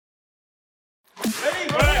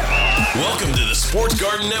Welcome to the Sports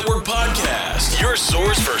Garden Network podcast, your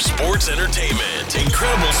source for sports entertainment,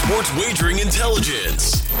 incredible sports wagering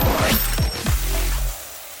intelligence.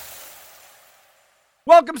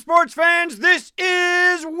 Welcome, sports fans. This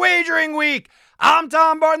is Wagering Week. I'm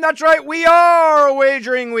Tom Barton. That's right. We are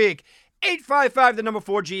Wagering Week. 855, the number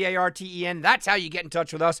 4, GARTEN. That's how you get in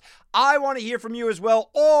touch with us. I want to hear from you as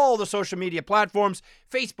well. All the social media platforms,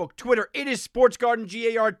 Facebook, Twitter. It is Sports Garden,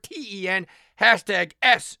 GARTEN, hashtag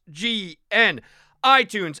SGN,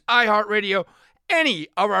 iTunes, iHeartRadio, any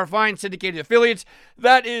of our fine syndicated affiliates.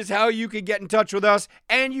 That is how you can get in touch with us,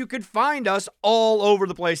 and you can find us all over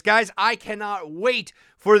the place. Guys, I cannot wait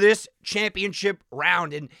for this championship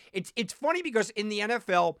round. And it's funny because in the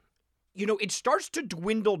NFL, you know, it starts to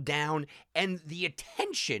dwindle down, and the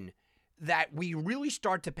attention that we really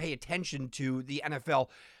start to pay attention to the NFL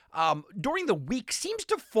during the week seems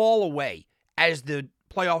to fall away as the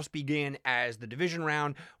playoffs begin, as the division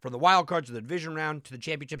round, from the wild cards to the division round to the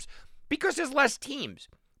championships, because there's less teams.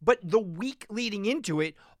 But the week leading into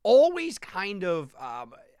it always kind of,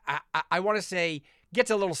 I want to say,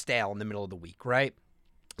 gets a little stale in the middle of the week, right?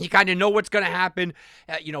 You kind of know what's going to happen.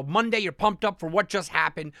 Monday, you're pumped up for what just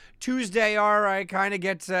happened. Tuesday, all right, kind of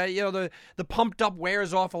gets, the pumped up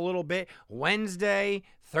wears off a little bit. Wednesday,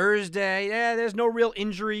 Thursday, there's no real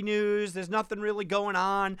injury news. There's nothing really going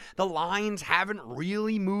on. The lines haven't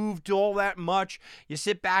really moved all that much. You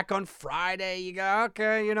sit back on Friday, you go,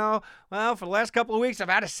 okay, for the last couple of weeks, I've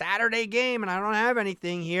had a Saturday game, and I don't have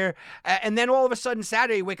anything here. And then all of a sudden,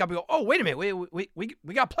 Saturday, you wake up and go, oh, wait a minute,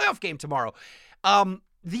 we got a playoff game tomorrow.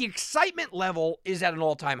 The excitement level is at an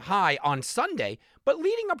all-time high on Sunday, but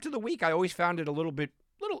leading up to the week, I always found it a little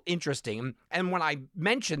interesting. And when I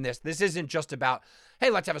mention this isn't just about,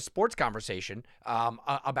 hey, let's have a sports conversation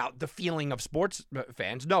about the feeling of sports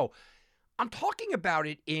fans. No, I'm talking about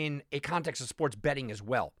it in a context of sports betting as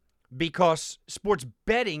well, because sports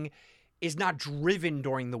betting is not driven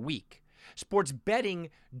during the week. Sports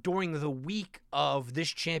betting during the week of this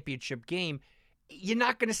championship game, you're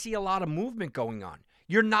not going to see a lot of movement going on.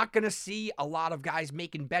 You're not going to see a lot of guys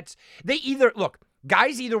making bets.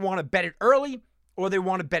 Guys either want to bet it early or they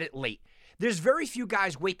want to bet it late. There's very few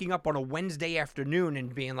guys waking up on a Wednesday afternoon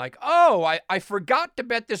and being like, oh, I forgot to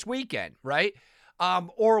bet this weekend, right?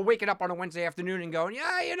 Or waking up on a Wednesday afternoon and going,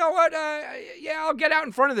 yeah, you know what? I'll get out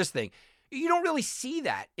in front of this thing. You don't really see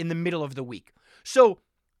that in the middle of the week. So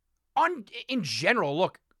in general,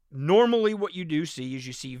 look, normally what you do see is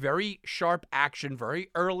you see very sharp action, very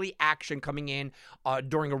early action coming in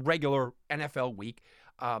during a regular NFL week.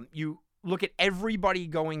 You look at everybody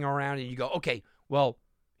going around and you go, okay, well,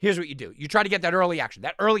 here's what you do. You try to get that early action,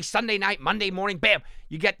 that early Sunday night, Monday morning, bam,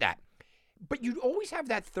 you get that. But you always have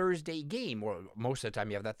that Thursday game, or most of the time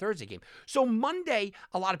you have that Thursday game. So Monday,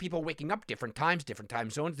 a lot of people are waking up different times, different time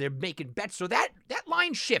zones. They're making bets. So that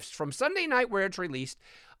line shifts from Sunday night where it's released.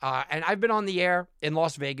 And I've been on the air in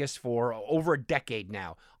Las Vegas for over a decade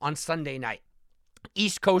now on Sunday night.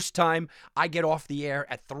 East Coast time, I get off the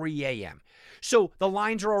air at 3 a.m. So the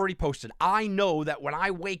lines are already posted. I know that when I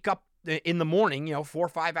wake up in the morning, 4 or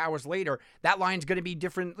 5 hours later, that line's going to be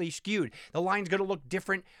differently skewed. The line's going to look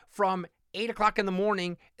different from 8 o'clock in the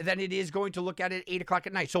morning than it is going to look at it 8 o'clock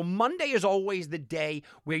at night. So Monday is always the day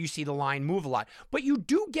where you see the line move a lot. But you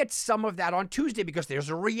do get some of that on Tuesday because there's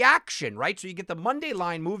a reaction, right? So you get the Monday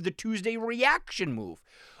line move, the Tuesday reaction move.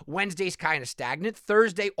 Wednesday's kind of stagnant.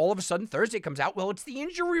 Thursday, all of a sudden, Thursday comes out. Well, it's the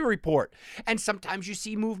injury report. And sometimes you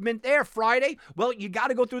see movement there. Friday, well, you got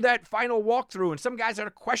to go through that final walkthrough. And some guys that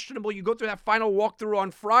are questionable, you go through that final walkthrough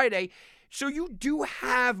on Friday. So you do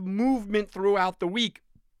have movement throughout the week.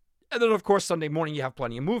 And then, of course, Sunday morning, you have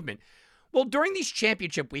plenty of movement. Well, during these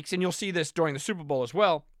championship weeks, and you'll see this during the Super Bowl as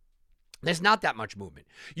well, there's not that much movement.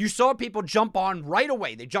 You saw people jump on right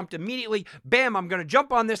away. They jumped immediately. Bam, I'm going to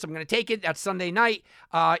jump on this. I'm going to take it. That's Sunday night,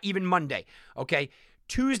 even Monday. Okay.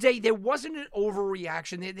 Tuesday, there wasn't an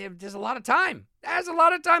overreaction. There's a lot of time. There's a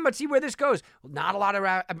lot of time. Let's see where this goes. Not a lot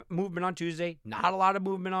of movement on Tuesday. Not a lot of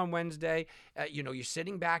movement on Wednesday. You're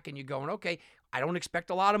sitting back and you're going, okay, I don't expect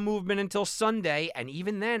a lot of movement until Sunday, and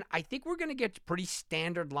even then, I think we're going to get pretty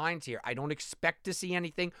standard lines here. I don't expect to see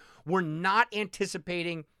anything. We're not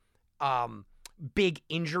anticipating big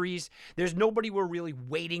injuries. There's nobody we're really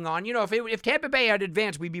waiting on. If Tampa Bay had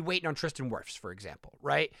advanced, we'd be waiting on Tristan Wirfs, for example,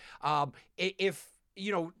 right? If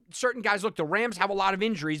certain guys, look, the Rams have a lot of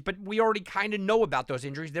injuries, but we already kind of know about those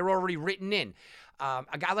injuries. They're already written in.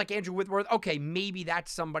 A guy like Andrew Whitworth, okay, maybe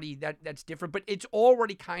that's somebody that's different, but it's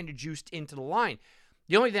already kind of juiced into the line.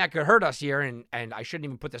 The only thing that could hurt us here, and I shouldn't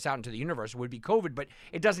even put this out into the universe, would be COVID, but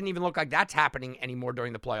it doesn't even look like that's happening anymore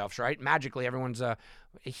during the playoffs, right? Magically, everyone's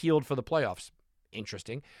healed for the playoffs.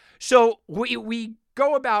 interesting. So we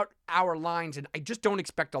go about our lines, and I just don't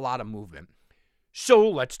expect a lot of movement. So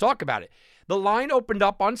let's talk about it. The line opened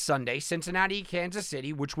up on Sunday, Cincinnati, Kansas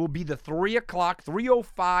City, which will be the 3 o'clock,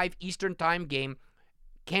 3:05 Eastern time game.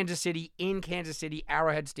 Kansas City in Kansas City,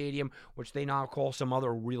 Arrowhead Stadium, which they now call some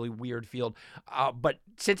other really weird field. But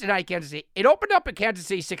Cincinnati, Kansas City, it opened up at Kansas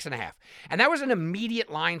City 6.5. And that was an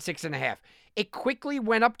immediate line, 6.5. It quickly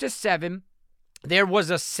went up to 7. There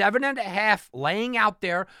was a 7.5 laying out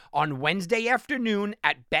there on Wednesday afternoon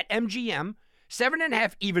at BetMGM.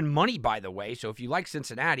 7.5 even money, by the way. So if you like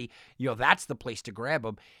Cincinnati, that's the place to grab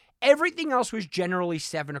them. Everything else was generally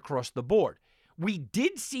 7 across the board. We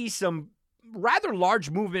did see some rather large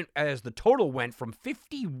movement as the total went from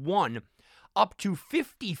 51 up to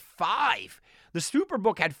 55. The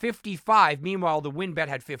Superbook had 55. Meanwhile, the WynnBET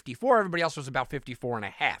had 54. Everybody else was about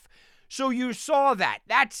 54.5. So you saw that.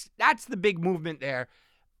 That's the big movement there.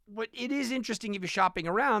 But it is interesting if you're shopping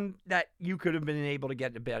around that you could have been able to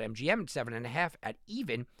get a BetMGM at 7.5 at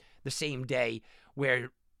even the same day where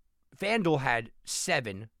FanDuel had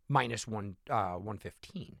 7 minus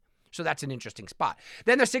 115. So that's an interesting spot.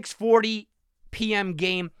 Then the 6:40 p.m.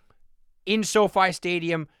 game in SoFi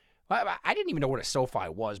Stadium. I didn't even know what a SoFi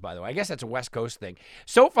was, by the way. I guess that's a West Coast thing.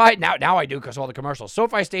 SoFi, now I do because all the commercials.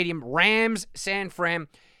 SoFi Stadium, Rams, San Fran.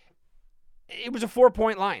 It was a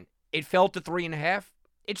 4-point line. It fell to 3.5.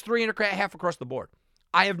 It's 3.5 across the board.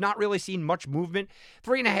 I have not really seen much movement.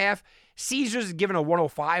 3.5. Caesars is given a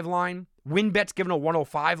 105 line. WynnBET's given a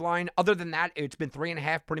 105 line. Other than that, it's been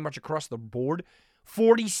 3.5 pretty much across the board.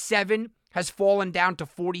 47 has fallen down to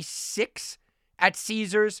 46 at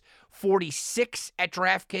Caesars, 46 at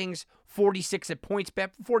DraftKings, 46 at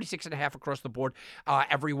PointsBet, 46.5 across the board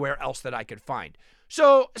everywhere else that I could find.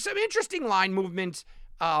 So some interesting line movements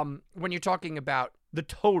when you're talking about the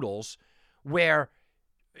totals where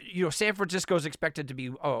San Francisco is expected to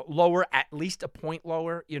be lower, at least a point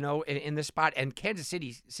lower, in this spot. And Kansas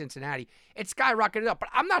City, Cincinnati, it skyrocketed up. But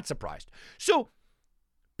I'm not surprised. So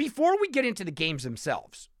before we get into the games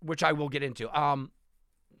themselves, which I will get into,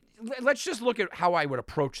 let's just look at how I would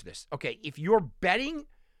approach this. Okay, if you're betting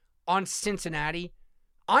on Cincinnati,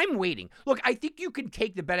 I'm waiting. Look, I think you can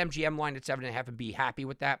take the BetMGM line at 7.5 and be happy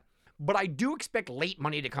with that. But I do expect late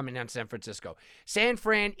money to come in on San Francisco. San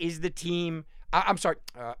Fran is the team. I'm sorry,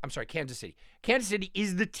 Kansas City. Kansas City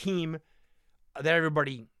is the team that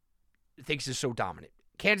everybody thinks is so dominant.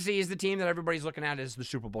 Kansas City is the team that everybody's looking at as the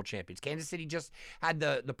Super Bowl champions. Kansas City just had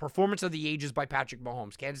the performance of the ages by Patrick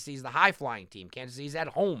Mahomes. Kansas City is the high-flying team. Kansas City's at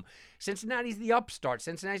home. Cincinnati's the upstart.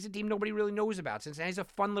 Cincinnati's a team nobody really knows about. Cincinnati's a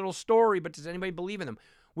fun little story, but does anybody believe in them?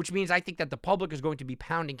 Which means I think that the public is going to be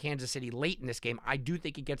pounding Kansas City late in this game. I do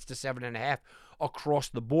think it gets to 7.5 across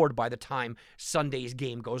the board by the time Sunday's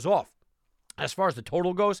game goes off. As far as the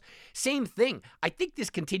total goes, same thing. I think this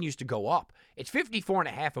continues to go up. It's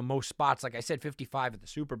 54.5 in most spots. Like I said, 55 at the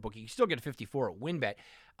Superbook. You can still get a 54 at WynnBET.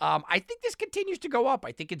 I think this continues to go up.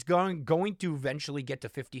 I think it's going to eventually get to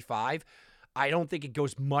 55. I don't think it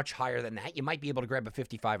goes much higher than that. You might be able to grab a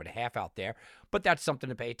 55.5 out there, but that's something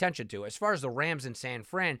to pay attention to. As far as the Rams and San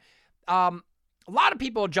Fran, a lot of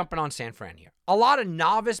people are jumping on San Fran here. A lot of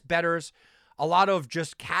novice bettors, a lot of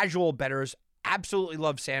just casual bettors absolutely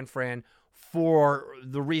love San Fran for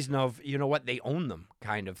the reason of, they own them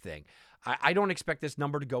kind of thing. I don't expect this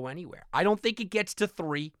number to go anywhere. I don't think it gets to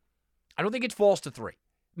 3. I don't think it falls to 3.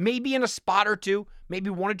 Maybe in a spot or two, maybe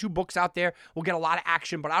 1 or 2 books out there will get a lot of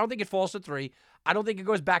action, but I don't think it falls to 3. I don't think it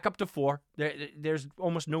goes back up to 4. There's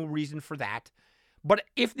almost no reason for that. But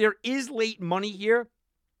if there is late money here,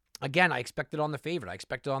 again, I expect it on the favorite. I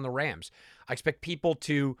expect it on the Rams. I expect people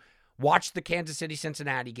to watch the Kansas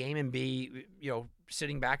City-Cincinnati game and be,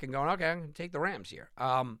 sitting back and going, okay, I'm going to take the Rams here.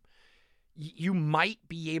 You might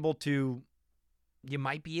be able to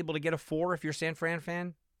get a 4 if you're a San Fran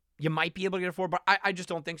fan. You might be able to get a 4, but I just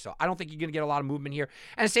don't think so. I don't think you're going to get a lot of movement here.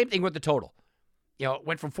 And the same thing with the total. It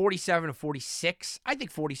went from 47 to 46. I think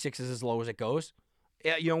 46 is as low as it goes.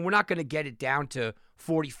 We're not going to get it down to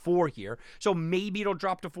 44 here. So maybe it'll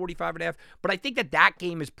drop to 45.5. But I think that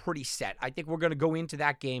game is pretty set. I think we're going to go into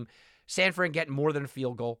that game, San Fran getting more than a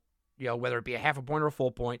field goal, whether it be a half a point or a full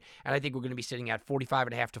point. And I think we're going to be sitting at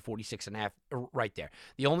 45.5 to 46.5 right there.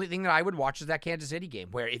 The only thing that I would watch is that Kansas City game,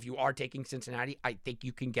 where if you are taking Cincinnati, I think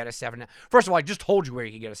you can get a 7.5. First of all, I just told you where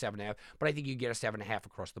you can get a 7.5, but I think you can get a 7.5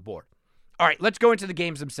 across the board. All right, let's go into the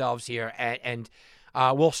games themselves here, and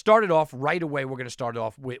we'll start it off right away. We're going to start it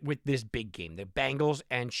off with this big game, the Bengals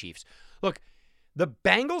and Chiefs. Look, the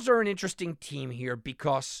Bengals are an interesting team here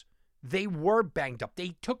because they were banged up.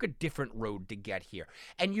 They took a different road to get here.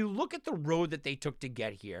 And you look at the road that they took to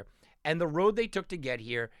get here, and the road they took to get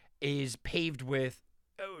here is paved with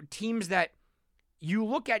teams that you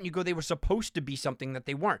look at and you go, they were supposed to be something that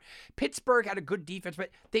they weren't. Pittsburgh had a good defense,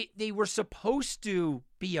 but they were supposed to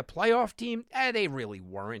be a playoff team. They really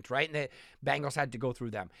weren't, right? And the Bengals had to go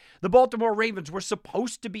through them. The Baltimore Ravens were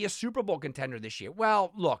supposed to be a Super Bowl contender this year.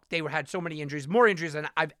 Well, look, they had so many injuries, more injuries than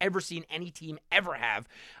I've ever seen any team ever have.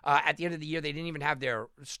 At the end of the year, they didn't even have their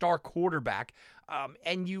star quarterback.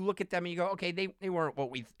 And you look at them and you go, okay, they weren't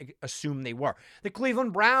what we assumed they were. The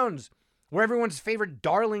Cleveland Browns were everyone's favorite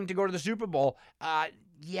darling to go to the Super Bowl.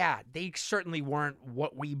 Yeah, they certainly weren't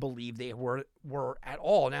what we believe they were at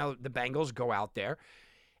all. Now, the Bengals go out there,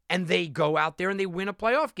 and they win a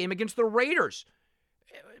playoff game against the Raiders.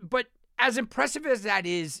 But as impressive as that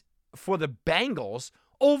is for the Bengals,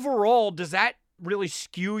 overall, does that really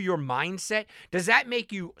skew your mindset? Does that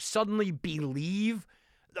make you suddenly believe,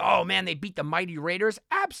 oh, man, they beat the mighty Raiders?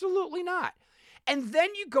 Absolutely not. And then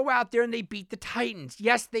you go out there and they beat the Titans.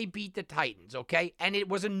 Yes, they beat the Titans, okay? And it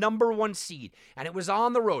was a number 1 seed, and it was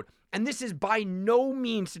on the road. And this is by no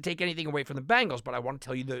means to take anything away from the Bengals, but I want to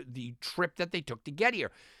tell you the trip that they took to get here.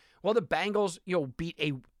 Well, the Bengals, beat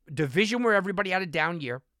a division where everybody had a down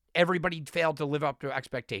year. Everybody failed to live up to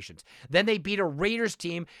expectations. Then they beat a Raiders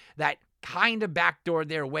team that kind of backdoored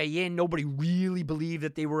their way in. Nobody really believed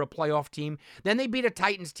that they were a playoff team. Then they beat a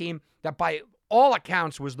Titans team that by all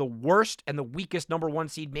accounts was the worst and the weakest number 1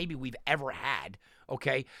 seed maybe we've ever had,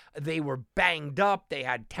 okay? They were banged up. They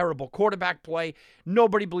had terrible quarterback play.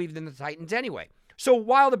 Nobody believed in the Titans anyway. So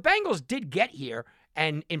while the Bengals did get here,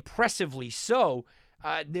 and impressively so,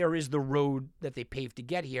 there is the road that they paved to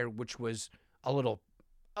get here, which was a little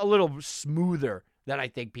smoother than I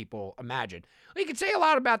think people imagine. You could say a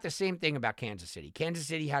lot about the same thing about Kansas City. Kansas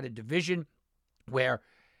City had a division where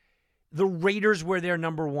the Raiders were their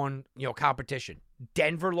number 1, competition.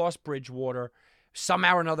 Denver lost Bridgewater.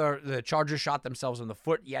 Somehow or another, the Chargers shot themselves in the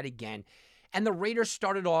foot yet again. And the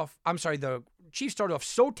the Chiefs started off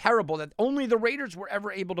so terrible that only the Raiders were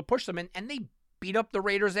ever able to push them. And they beat up the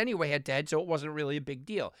Raiders anyway head-to-head, so it wasn't really a big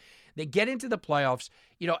deal. They get into the playoffs,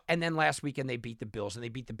 and then last weekend they beat the Bills, and they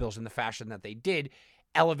beat the Bills in the fashion that they did,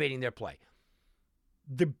 elevating their play.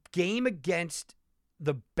 The game against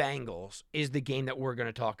the Bengals is the game that we're going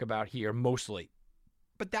to talk about here mostly.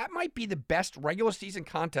 But that might be the best regular season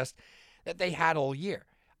contest that they had all year.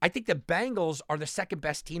 I think the Bengals are the second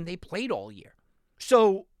best team they played all year.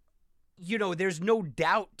 So, there's no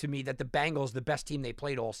doubt to me that the Bengals, the best team they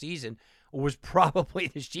played all season, was probably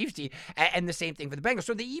the Chiefs team, and the same thing for the Bengals.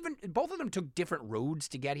 So both of them took different roads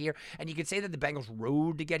to get here, and you could say that the Bengals'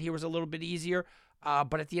 road to get here was a little bit easier,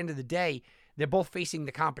 but at the end of the day, they're both facing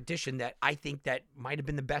the competition that I think that might have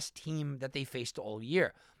been the best team that they faced all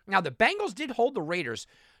year. Now, the Bengals did hold the Raiders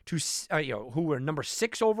to, who were number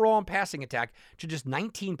 6 overall in passing attack, to just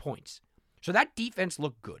 19 points. So that defense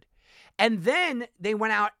looked good. And then they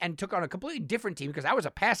went out and took on a completely different team because that was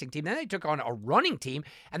a passing team. Then they took on a running team,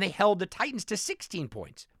 and they held the Titans to 16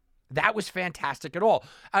 points. That was fantastic at all.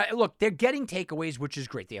 Look, they're getting takeaways, which is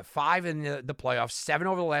great. They have 5 in the playoffs, 7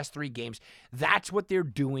 over the last 3 games. That's what they're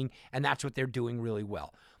doing, and that's what they're doing really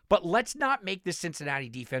well. But let's not make the Cincinnati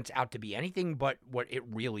defense out to be anything but what it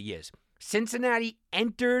really is. Cincinnati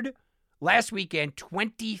entered last weekend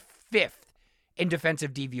 25th in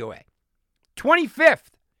defensive DVOA.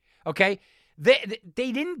 25th. Okay, they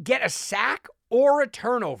didn't get a sack or a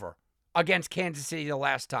turnover against Kansas City the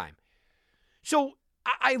last time. So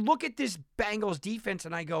I look at this Bengals defense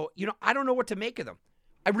and I go, I don't know what to make of them.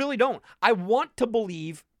 I really don't. I want to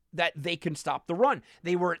believe that they can stop the run.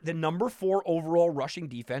 They were the number 4 overall rushing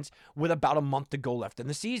defense with about a month to go left in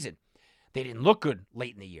the season. They didn't look good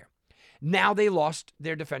late in the year. Now they lost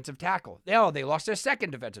their defensive tackle. They lost their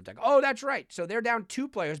second defensive tackle. Oh, that's right. So they're down 2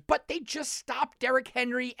 players, but they just stopped Derrick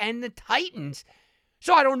Henry and the Titans.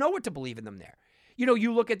 So I don't know what to believe in them there.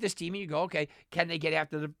 You look at this team and you go, okay, can they get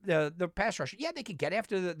after the pass rusher? Yeah, they could get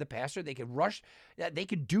after the passer. They could rush. They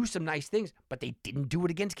could do some nice things, but they didn't do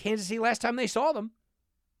it against Kansas City last time they saw them.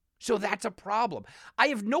 So that's a problem. I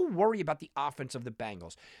have no worry about the offense of the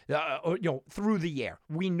Bengals, through the air.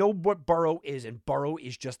 We know what Burrow is, and Burrow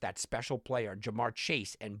is just that special player. Jamar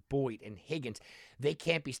Chase and Boyd and Higgins, they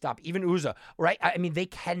can't be stopped. Even Uza, right? I mean, they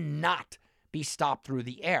cannot be stopped through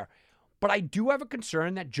the air. But I do have a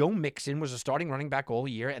concern that Joe Mixon was a starting running back all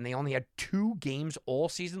year, and they only had 2 games all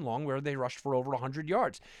season long where they rushed for over 100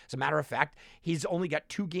 yards. As a matter of fact, he's only got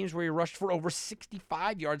 2 games where he rushed for over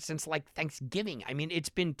 65 yards since Thanksgiving. I mean, it's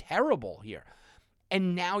been terrible here.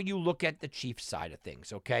 And now you look at the Chiefs side of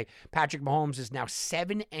things, okay? Patrick Mahomes is now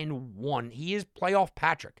 7-1. He is playoff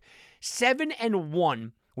Patrick.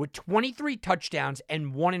 7-1 with 23 touchdowns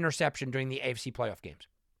and 1 interception during the AFC playoff games.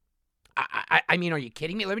 I mean, are you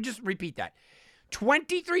kidding me? Let me just repeat that.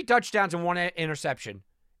 23 touchdowns and 1 interception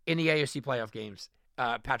in the AFC playoff games,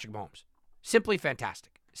 Patrick Mahomes. Simply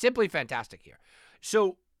fantastic. Simply fantastic here.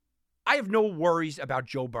 So I have no worries about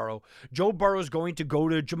Joe Burrow. Joe Burrow's going to go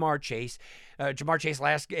to Ja'Marr Chase. Ja'Marr Chase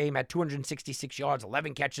last game had 266 yards,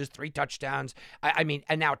 11 catches, 3 touchdowns. And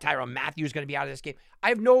now Tyrann Mathieu is going to be out of this game. I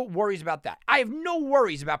have no worries about that. I have no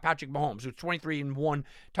worries about Patrick Mahomes, who's 23-1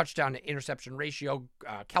 touchdown to interception ratio.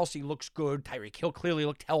 Kelsey looks good. Tyreek Hill clearly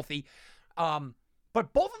looked healthy.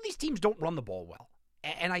 But both of these teams don't run the ball well.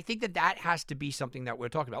 And I think that has to be something that we're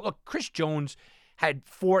talking about. Look, Chris Jones had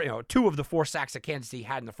 2 of the 4 sacks that Kansas City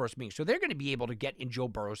had in the first meeting. So they're going to be able to get in Joe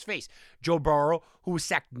Burrow's face. Joe Burrow, who was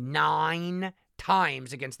sacked 9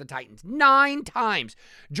 times against the Titans. 9 times.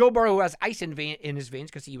 Joe Burrow, who has ice in his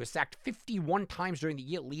veins because he was sacked 51 times during the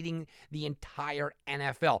year, leading the entire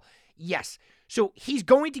NFL. Yes. So he's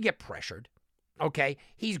going to get pressured. Okay,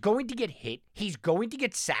 he's going to get hit. He's going to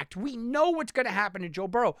get sacked. We know what's going to happen to Joe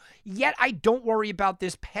Burrow. Yet I don't worry about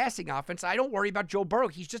this passing offense. I don't worry about Joe Burrow.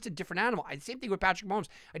 He's just a different animal. Same thing with Patrick Mahomes.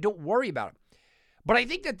 I don't worry about him. But I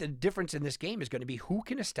think that the difference in this game is going to be who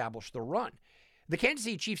can establish the run. The Kansas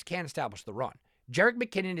City Chiefs can't establish the run. Jerick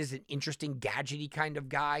McKinnon is an interesting, gadgety kind of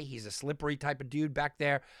guy. He's a slippery type of dude back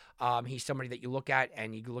there. He's somebody that you look at,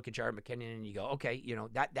 and you look at Jerick McKinnon, and you go, okay,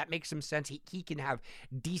 that makes some sense. He can have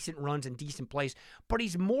decent runs and decent plays, but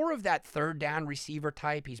he's more of that third down receiver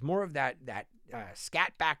type. He's more of that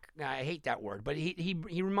scat back. I hate that word, but he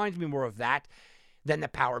reminds me more of that than the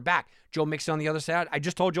power back. Joe Mixon on the other side, I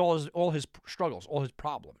just told you all his struggles, all his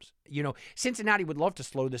problems. Cincinnati would love to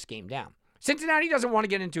slow this game down. Cincinnati doesn't want to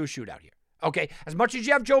get into a shootout here. Okay, as much as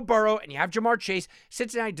you have Joe Burrow and you have Ja'Marr Chase,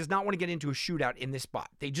 Cincinnati does not want to get into a shootout in this spot.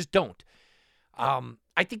 They just don't.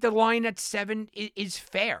 I think the line at 7 is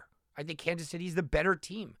fair. I think Kansas City is the better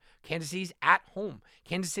team. Kansas City's at home.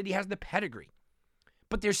 Kansas City has the pedigree.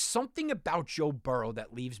 But there's something about Joe Burrow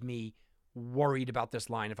that leaves me worried about this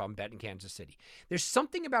line if I'm betting Kansas City. There's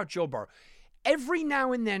something about Joe Burrow. Every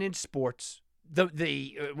now and then in sports,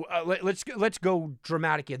 let's go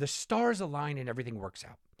dramatic here. The stars align and everything works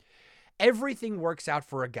out. Everything works out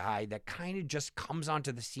for a guy that kind of just comes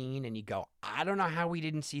onto the scene and you go, I don't know how we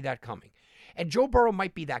didn't see that coming. And Joe Burrow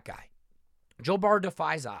might be that guy. Joe Burrow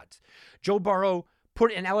defies odds. Joe Burrow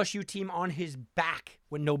put an LSU team on his back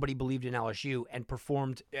when nobody believed in LSU and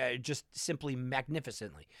performed just simply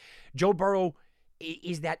magnificently. Joe Burrow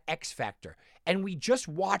is that X factor. And we just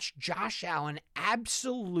watched Josh Allen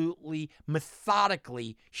absolutely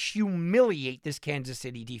methodically humiliate this Kansas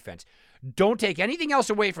City defense. Don't take anything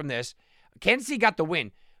else away from this. Kansas City got the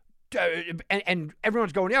win. And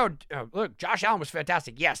everyone's going, look, Josh Allen was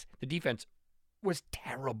fantastic. Yes, the defense was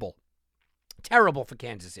terrible. Terrible for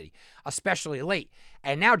Kansas City, especially late.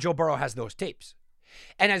 And now Joe Burrow has those tapes.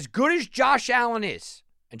 And as good as Josh Allen is,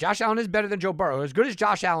 and Josh Allen is better than Joe Burrow, as good as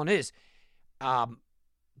Josh Allen is,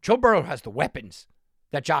 Joe Burrow has the weapons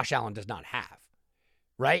that Josh Allen does not have,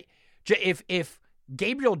 right? If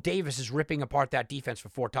Gabriel Davis is ripping apart that defense for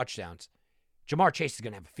 4 touchdowns, Ja'Marr Chase is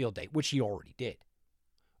going to have a field day, which he already did.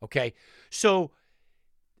 Okay? So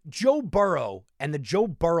Joe Burrow and the Joe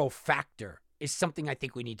Burrow factor is something I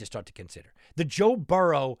think we need to start to consider. The Joe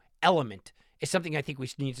Burrow element is something I think we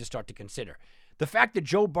need to start to consider. The fact that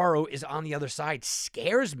Joe Burrow is on the other side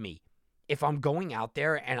scares me if I'm going out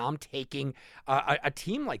there and I'm taking a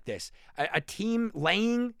team like this, a team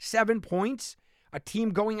laying 7 points, a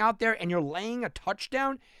team going out there and you're laying a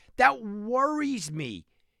touchdown. That worries me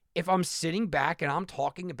if I'm sitting back and I'm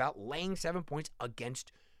talking about laying 7 points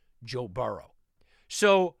against Joe Burrow.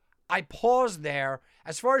 So I pause there.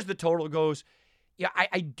 As far as the total goes, yeah,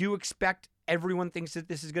 I do expect everyone thinks that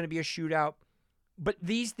this is going to be a shootout, but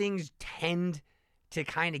these things tend to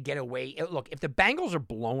kind of get away. Look, if the Bengals are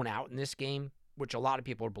blown out in this game, which a lot of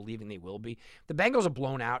people are believing they will be, if the Bengals are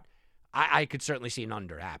blown out, I could certainly see an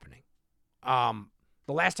under happening.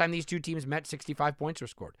 The last time these two teams met, 65 points were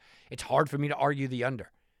scored. It's hard for me to argue the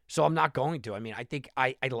under, so I'm not going to. I mean, I think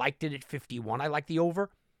I liked it at 51. I like the over,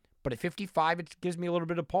 but at 55, it gives me a little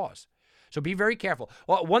bit of pause. So be very careful.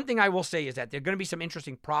 Well, one thing I will say is that there are going to be some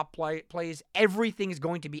interesting prop plays. Everything is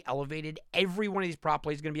going to be elevated. Every one of these prop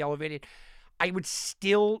plays is going to be elevated. I would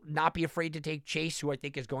still not be afraid to take Chase, who I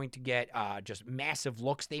think is going to get just massive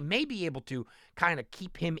looks. They may be able to kind of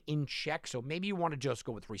keep him in check, so maybe you want to just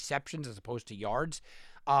go with receptions as opposed to yards.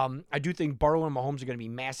 I do think Burrow and Mahomes are going to be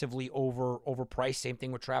massively overpriced. Same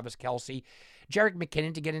thing with Travis Kelce. Jerick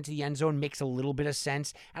McKinnon to get into the end zone makes a little bit of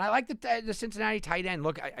sense. And I like the Cincinnati tight end.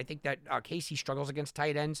 Look, I think that Casey struggles against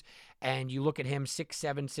tight ends. And you look at him,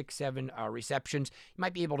 6'7", receptions. You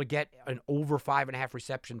might be able to get an over 5.5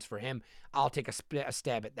 receptions for him. I'll take a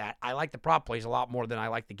stab at that. I like the prop plays a lot more than I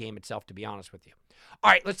like the game itself, to be honest with you.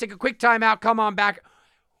 All right, let's take a quick timeout. Come on back.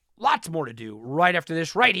 Lots more to do right after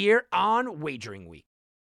this, right here on Wagering Week.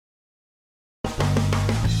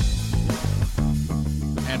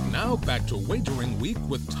 And now back to Wagering Week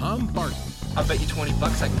with Tom Barton. I'll bet you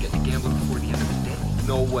 $20 I can get you gambling before the end of the day.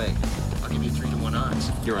 No way. I'll give you 3-1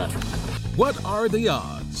 odds. You're on. What are the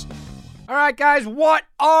odds? All right, guys, what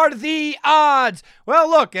are the odds? Well,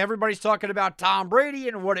 look, everybody's talking about Tom Brady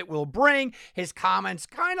and what it will bring. His comments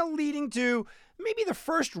kind of leading to maybe the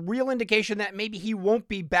first real indication that maybe he won't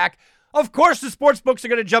be back. Of course, the sports books are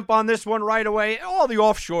going to jump on this one right away. All the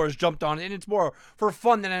offshores jumped on it, and it's more for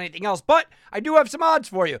fun than anything else. But I do have some odds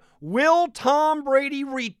for you. Will Tom Brady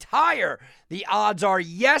retire? The odds are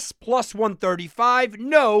yes, plus 135,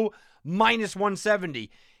 no, minus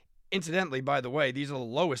 170. Incidentally, by the way, these are the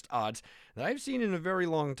lowest odds that I've seen in a very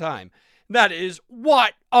long time. That is,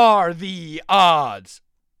 what are the odds?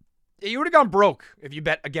 You would have gone broke if you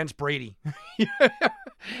bet against Brady. You would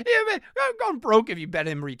have gone broke if you bet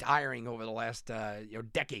him retiring over the last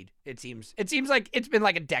decade. It seems like it's been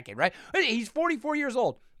like a decade, right? He's 44 years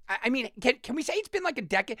old. I mean, can we say it's been like a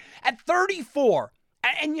decade? At 34,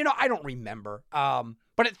 and I don't remember.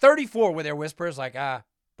 But at 34, were there whispers like,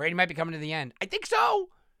 Brady might be coming to the end? I think so.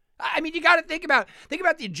 I mean, you got to think about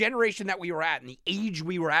the generation that we were at and the age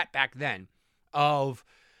we were at back then of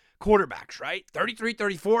quarterbacks, right? 33,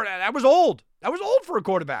 34, that was old. That was old for a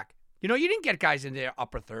quarterback. You didn't get guys in their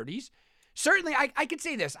upper 30s. Certainly, I could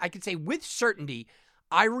say this. I could say with certainty,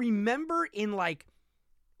 I remember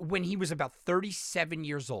when he was about 37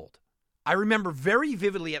 years old. I remember very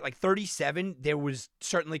vividly at 37, there was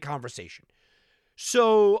certainly conversation.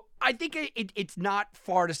 So I think it's not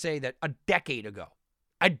far to say that a decade ago,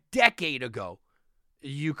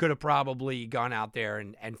 you could have probably gone out there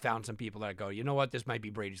and found some people that go, you know what, this might be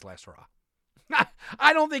Brady's last hurrah.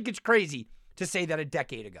 I don't think it's crazy to say that a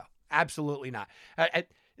decade ago. Absolutely not.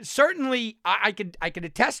 Certainly, I could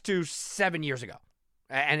attest to 7 years ago,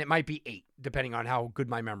 and it might be 8, depending on how good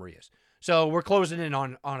my memory is. So we're closing in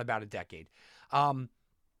on about a decade. I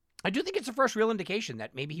do think it's the first real indication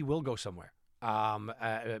that maybe he will go somewhere.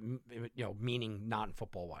 Meaning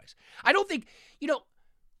non-football wise. I don't think,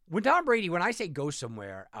 when Tom Brady, when I say go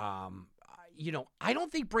somewhere, I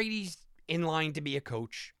don't think Brady's in line to be a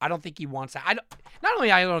coach. I don't think he wants that. I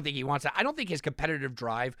don't think he wants that. I don't think his competitive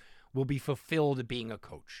drive will be fulfilled being a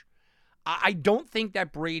coach. I don't think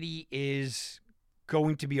that Brady is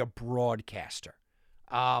going to be a broadcaster.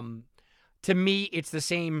 To me, it's the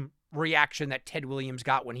same reaction that Ted Williams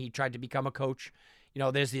got when he tried to become a coach.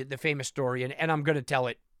 There's the famous story, and I'm going to tell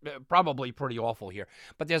it. Probably pretty awful here,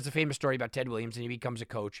 but there's the famous story about Ted Williams, and he becomes a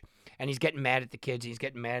coach, and he's getting mad at the kids, and he's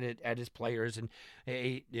getting mad at his players, and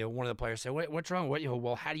one of the players said, "What's wrong?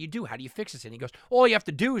 Well, how do you fix this?" And he goes, "All you have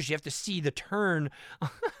to do is you have to see the turn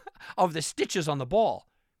of the stitches on the ball."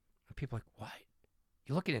 And people are like, "What?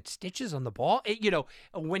 You're looking at stitches on the ball?"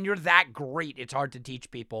 When you're that great, it's hard to teach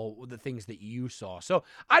people the things that you saw. So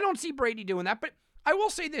I don't see Brady doing that, but I will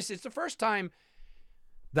say this: it's the first time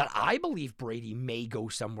that I believe Brady may go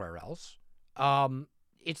somewhere else.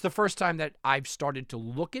 It's the first time that I've started to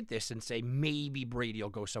look at this and say maybe Brady will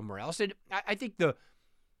go somewhere else. And I think the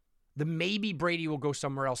maybe Brady will go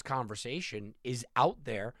somewhere else conversation is out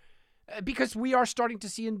there because we are starting to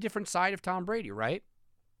see a different side of Tom Brady, right?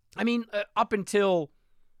 I mean, up until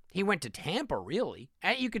he went to Tampa, really.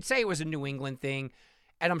 And you could say it was a New England thing,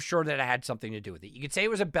 and I'm sure that it had something to do with it. You could say it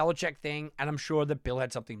was a Belichick thing, and I'm sure that Bill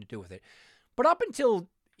had something to do with it. But up until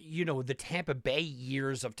the Tampa Bay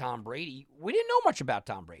years of Tom Brady, we didn't know much about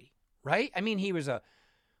Tom Brady, right? I mean, he was a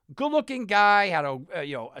good-looking guy, had a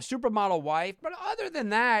supermodel wife, but other than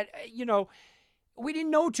that, we didn't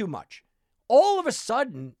know too much. All of a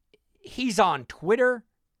sudden, he's on Twitter.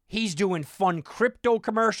 He's doing fun crypto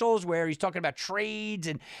commercials where he's talking about trades,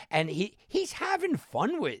 and he's having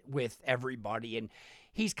fun with everybody, and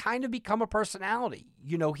he's kind of become a personality.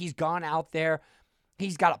 He's gone out there.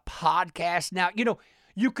 He's got a podcast now.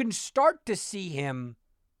 You can start to see him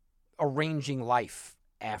arranging life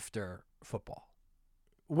after football.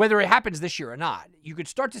 Whether it happens this year or not, you could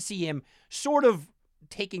start to see him sort of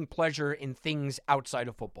taking pleasure in things outside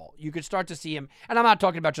of football. You could start to see him, and I'm not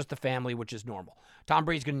talking about just the family, which is normal. Tom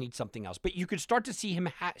Brady's going to need something else. But you could start to see him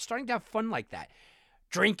starting to have fun like that.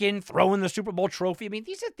 drinking, throwing the Super Bowl trophy. I mean,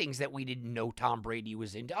 these are things that we didn't know Tom Brady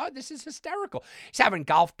was into. Oh, this is hysterical. He's having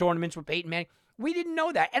golf tournaments with Peyton Manning. We didn't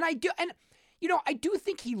know that. And I do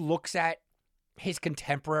think he looks at his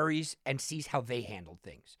contemporaries and sees how they handled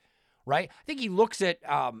things, right? I think he looks at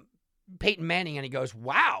Peyton Manning and he goes,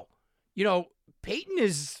 wow, Peyton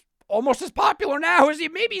is almost as popular now as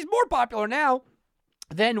maybe he's more popular now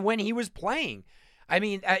than when he was playing. I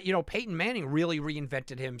mean, Peyton Manning really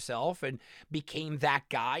reinvented himself and became that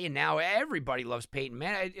guy, and now everybody loves Peyton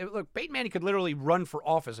Manning. Look, Peyton Manning could literally run for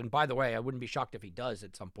office, and by the way, I wouldn't be shocked if he does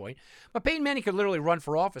at some point, but Peyton Manning could literally run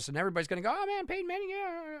for office, and everybody's going to go, oh, man, Peyton Manning,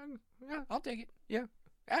 yeah, I'll take it. Yeah,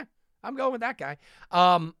 I'm going with that guy.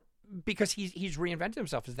 Because he's reinvented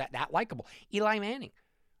himself as that likable. Eli Manning,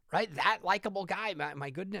 right? That likable guy, my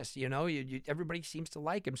goodness, everybody seems to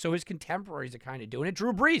like him. So his contemporaries are kind of doing it.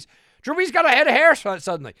 Drew Brees got a head of hair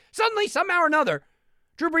suddenly, somehow or another.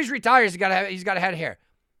 Drew Brees retires. He's got a head of hair.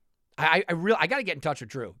 I got to get in touch with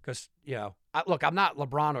Drew because look, I'm not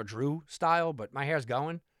LeBron or Drew style, but my hair's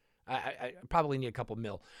going. I probably need a couple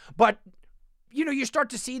mil, but you start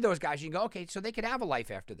to see those guys. You go, okay, so they could have a life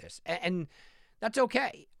after this, and that's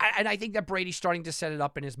okay. And I think that Brady's starting to set it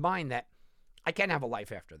up in his mind that I can have a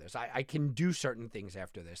life after this. I can do certain things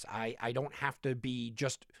after this. I don't have to be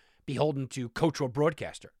just beholden to coach or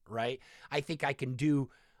broadcaster, right? I think I can do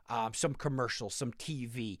some commercials, some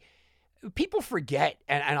TV. People forget,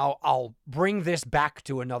 and I'll bring this back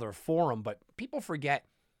to another forum, but people forget.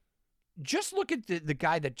 Just look at the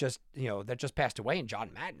guy that just passed away, in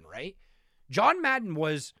John Madden, right? John Madden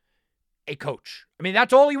was a coach. I mean,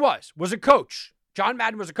 that's all he was a coach. John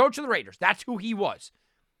Madden was a coach of the Raiders. That's who he was.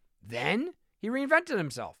 Then he reinvented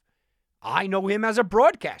himself. I know him as a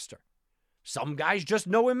broadcaster. Some guys just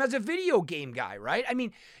know him as a video game guy, right? I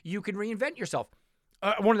mean, you can reinvent yourself.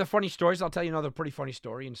 One of the funny stories, I'll tell you another pretty funny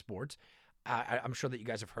story in sports. I'm sure that you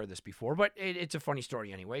guys have heard this before, but it's a funny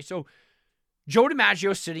story anyway. So Joe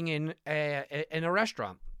DiMaggio sitting in a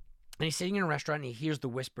restaurant. And he's sitting in a restaurant and he hears the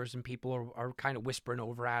whispers and people are kind of whispering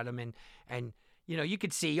over at him. And you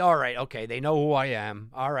could see, all right, okay, they know who I am.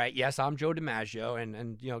 All right, yes, I'm Joe DiMaggio.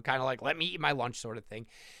 And kind of like, let me eat my lunch sort of thing.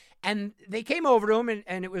 And they came over to him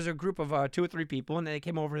and it was a group of 2 or 3 people. And they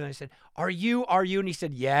came over and they said, are you? And he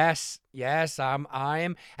said, yes, I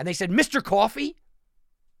am. And they said, Mr. Coffee?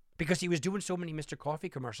 Because he was doing so many Mr. Coffee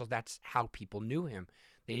commercials, that's how people knew him.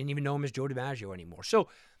 They didn't even know him as Joe DiMaggio anymore. So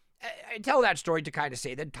I tell that story to kind of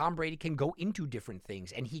say that Tom Brady can go into different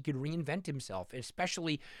things and he could reinvent himself,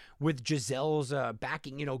 especially with Gisele's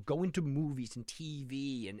backing, go into movies and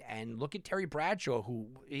TV and look at Terry Bradshaw, who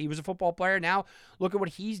he was a football player. Now look at what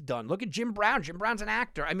he's done. Look at Jim Brown. Jim Brown's an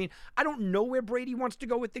actor. I mean, I don't know where Brady wants to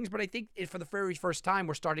go with things, but I think for the very first time,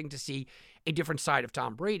 we're starting to see a different side of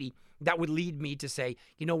Tom Brady that would lead me to say,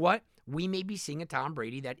 you know what? We may be seeing a Tom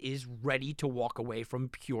Brady that is ready to walk away from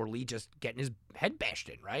purely just getting his head bashed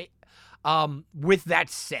in, right? With that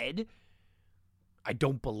said, I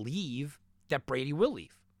don't believe that Brady will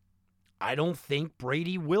leave. I don't think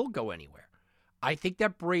Brady will go anywhere. I think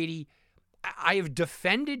that I have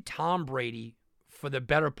defended Tom Brady for the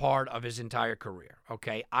better part of his entire career,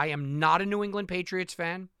 okay? I am not a New England Patriots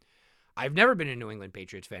fan. I've never been a New England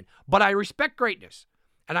Patriots fan, but I respect greatness,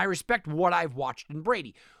 and I respect what I've watched in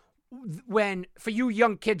Brady. For you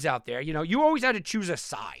young kids out there, you always had to choose a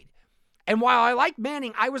side. And while I like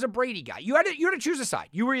Manning, I was a Brady guy. You had to choose a side.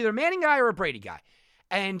 You were either a Manning guy or a Brady guy.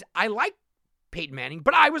 And I like Peyton Manning,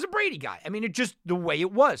 but I was a Brady guy. I mean, it's just the way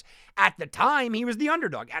it was. At the time, he was the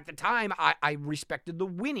underdog. At the time, I respected the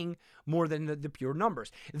winning more than the pure numbers.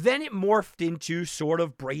 Then it morphed into sort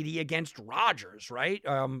of Brady against Rodgers, right?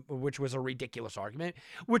 Which was a ridiculous argument,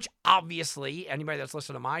 which obviously, anybody that's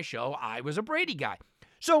listened to my show, I was a Brady guy.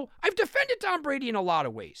 So I've defended Tom Brady in a lot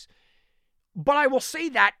of ways. But I will say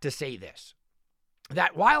that to say this,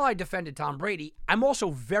 that while I defended Tom Brady, I'm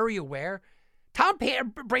also very aware Tom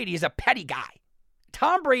Brady is a petty guy.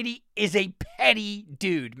 Tom Brady is a petty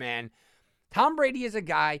dude, man. Tom Brady is a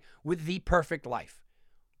guy with the perfect life.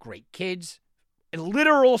 Great kids, a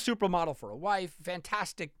literal supermodel for a wife,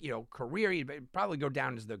 fantastic, career. He'd probably go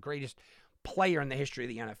down as the greatest player in the history of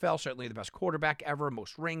the NFL, certainly the best quarterback ever,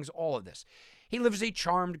 most rings, all of this. He lives a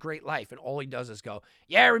charmed, great life, and all he does is go,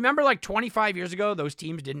 yeah, remember like 25 years ago, those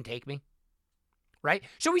teams didn't take me, right?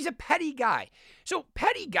 So he's a petty guy. So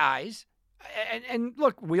petty guys, and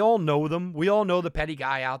look, we all know them. We all know the petty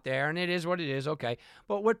guy out there, and it is what it is, okay.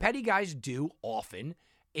 But what petty guys do often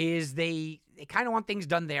is they kind of want things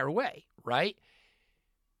done their way, right?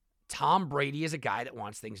 Tom Brady is a guy that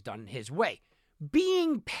wants things done his way.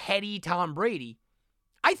 Being petty Tom Brady,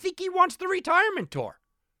 I think he wants the retirement tour.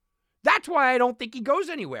 That's why I don't think he goes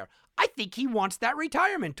anywhere. I think he wants that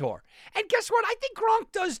retirement tour. And guess what? I think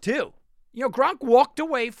Gronk does too. Gronk walked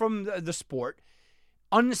away from the sport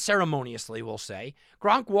unceremoniously, we'll say.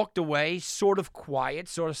 Gronk walked away sort of quiet,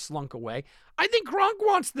 sort of slunk away. I think Gronk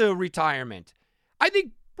wants the retirement. I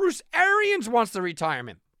think Bruce Arians wants the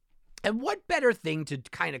retirement. And what better thing to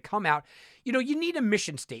kind of come out? You need a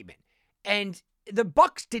mission statement. And the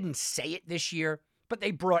Bucs didn't say it this year, but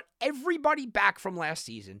they brought everybody back from last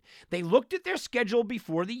season. They looked at their schedule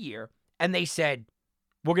before the year, and they said,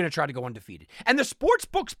 we're going to try to go undefeated. And the sports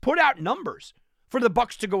books put out numbers for the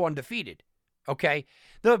Bucs to go undefeated. Okay?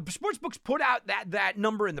 The sports books put out that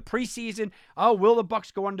number in the preseason. Oh, will the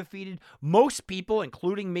Bucs go undefeated? Most people,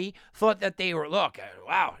 including me, thought that they were,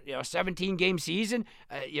 17-game season.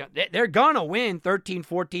 They're going to win 13,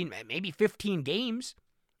 14, maybe 15 games,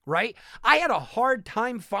 right? I had a hard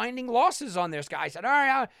time finding losses on this guy. I said, all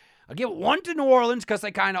right, I'll give one to New Orleans because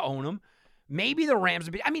they kind of own them. Maybe the Rams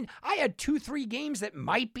would be. I had 2-3 games that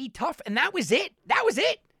might be tough, and that was it. That was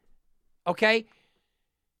it. Okay?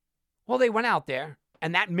 Well, they went out there,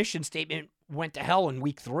 and that mission statement went to hell in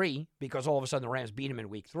week 3 because all of a sudden the Rams beat them in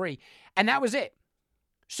week 3, and that was it.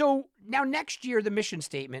 So now next year, the mission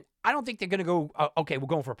statement, I don't think they're going to go, okay, we're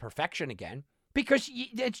going for perfection again, because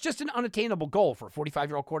it's just an unattainable goal for a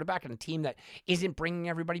 45-year-old quarterback and a team that isn't bringing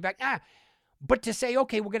everybody back. But to say,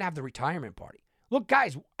 okay, we're going to have the retirement party. Look,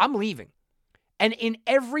 guys, I'm leaving. And in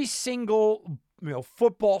every single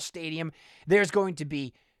football stadium, there's going to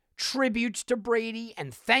be tributes to Brady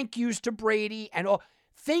and thank yous to Brady and all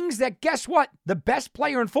things that, guess what? The best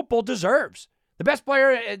player in football deserves. The best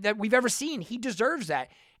player that we've ever seen, he deserves that.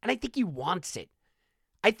 And I think he wants it.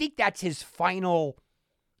 I think that's his final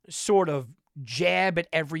sort of jab at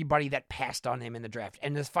everybody that passed on him in the draft,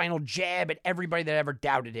 and his final jab at everybody that ever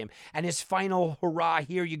doubted him, and his final hurrah,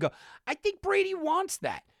 here you go. I think Brady wants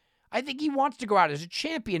that. I think he wants to go out as a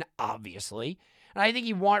champion, obviously. And I think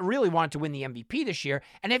he really wanted to win the MVP this year.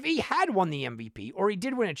 And if he had won the MVP, or he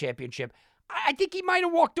did win a championship, I think he might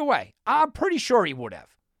have walked away. I'm pretty sure he would have.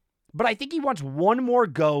 But I think he wants one more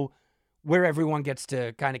go where everyone gets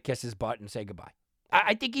to kind of kiss his butt and say goodbye.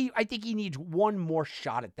 I think he needs one more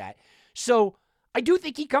shot at that. So I do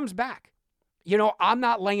think he comes back. I'm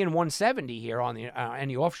not laying 170 here on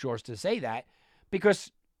any offshores to say that,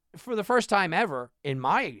 because for the first time ever in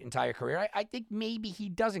my entire career, I think maybe he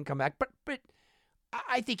doesn't come back, but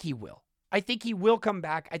I think he will. I think he will come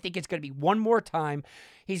back. I think it's going to be one more time.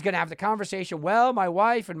 He's going to have the conversation, well, my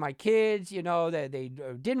wife and my kids, they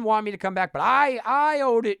didn't want me to come back, but I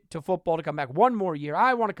owed it to football to come back one more year.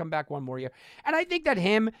 I want to come back one more year. And I think that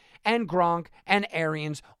him and Gronk and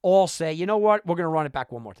Arians all say, you know what, we're going to run it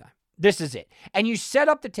back one more time. This is it. And you set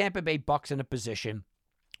up the Tampa Bay Bucs in a position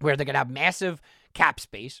where they're going to have massive cap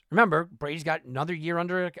space. Remember, Brady's got another year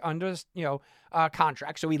under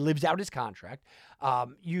contract, so he lives out his contract.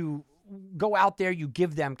 You go out there, you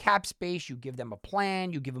give them cap space, you give them a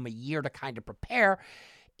plan, you give them a year to kind of prepare.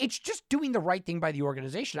 It's just doing the right thing by the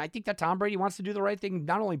organization. I think that Tom Brady wants to do the right thing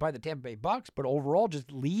not only by the Tampa Bay Bucs, but overall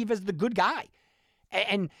just leave as the good guy.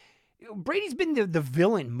 And Brady's been the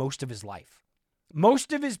villain most of his life.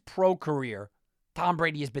 Most of his pro career, Tom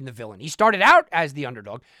Brady has been the villain. He started out as the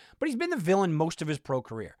underdog, but he's been the villain most of his pro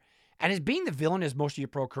career. And as being the villain as most of your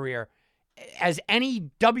pro career, as any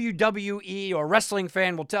WWE or wrestling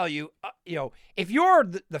fan will tell you, if you're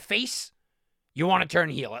the face, you want to turn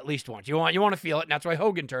heel at least once. You want to feel it, and that's why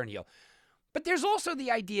Hogan turned heel. But there's also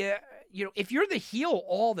the idea, if you're the heel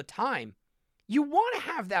all the time, you want to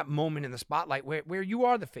have that moment in the spotlight where you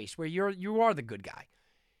are the face, where you are the good guy.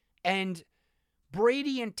 And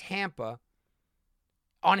Brady in Tampa,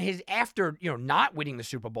 on his after not winning the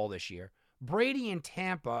Super Bowl this year, Brady in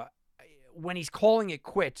Tampa, when he's calling it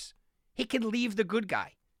quits, he can leave the good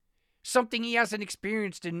guy. Something he hasn't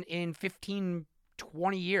experienced in 15,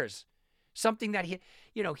 20 years. Something that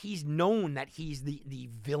he's known that he's the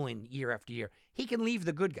villain year after year. He can leave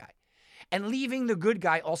the good guy. And leaving the good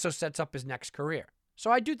guy also sets up his next career.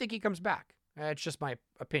 So I do think he comes back. It's just my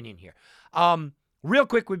opinion here. Real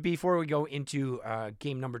quick, before we go into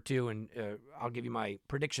game number 2, and I'll give you my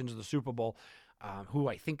predictions of the Super Bowl, who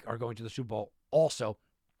I think are going to the Super Bowl also.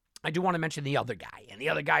 I do want to mention the other guy, and the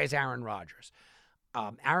other guy is Aaron Rodgers.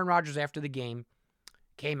 Aaron Rodgers, after the game,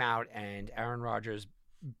 came out, and Aaron Rodgers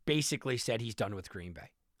basically said he's done with Green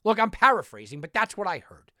Bay. Look, I'm paraphrasing, but that's what I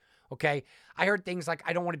heard, okay? I heard things like,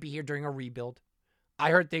 I don't want to be here during a rebuild.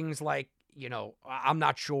 I heard things like, I'm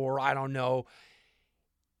not sure, I don't know.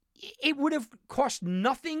 It would have cost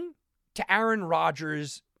nothing to Aaron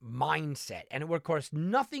Rodgers' mindset, and it would have cost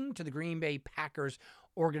nothing to the Green Bay Packers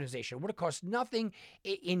organization. It would have cost nothing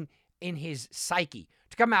in his psyche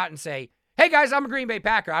to come out and say, hey, guys, I'm a Green Bay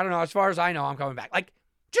Packer. I don't know. As far as I know, I'm coming back. Like,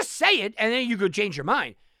 just say it, and then you could change your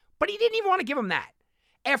mind. But he didn't even want to give him that.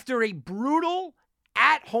 After a brutal,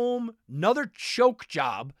 at-home, another choke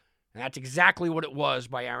job, and that's exactly what it was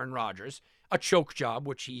by Aaron Rodgers, a choke job,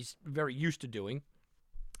 which he's very used to doing.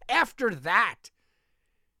 After that,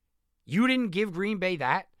 you didn't give Green Bay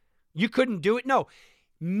that? You couldn't do it? No.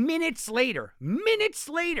 Minutes later,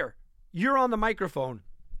 you're on the microphone,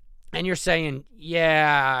 and you're saying,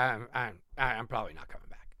 yeah, I'm probably not coming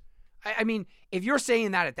back. I mean, if you're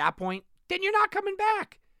saying that at that point, then you're not coming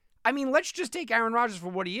back. I mean, let's just take Aaron Rodgers for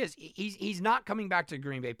what he is. He's not coming back to the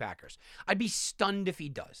Green Bay Packers. I'd be stunned if he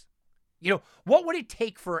does. You know, what would it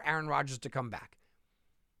take for Aaron Rodgers to come back?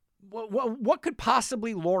 What could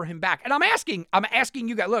possibly lure him back? And I'm asking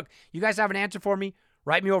you guys, look, you guys have an answer for me?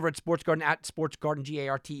 Write me over at SportsGarden, at SportsGarden,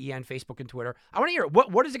 GARTEN, Facebook and Twitter. I want to hear it.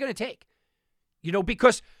 What is it going to take? You know,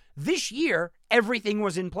 because this year, everything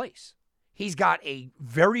was in place. He's got a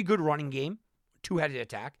very good running game, two-headed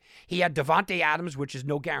attack. He had Davante Adams, which is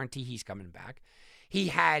no guarantee he's coming back. He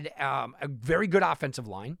had a very good offensive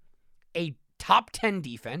line, a top 10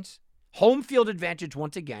 defense, home field advantage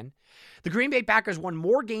once again. The Green Bay Packers won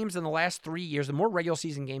more games in the last 3 years, and more regular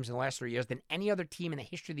season games in the last 3 years than any other team in the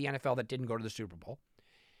history of the NFL that didn't go to the Super Bowl.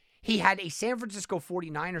 He had a San Francisco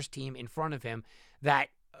 49ers team in front of him that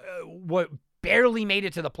barely made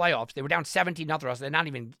it to the playoffs. They were down 17-0. They're not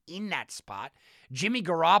even in that spot. Jimmy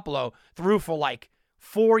Garoppolo threw for like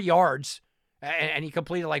 4 yards, and he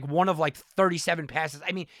completed like one of like 37 passes.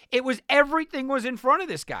 I mean, everything was in front of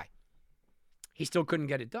this guy. He still couldn't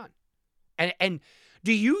get it done. And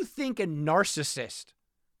do you think a narcissist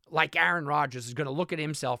like Aaron Rodgers is going to look at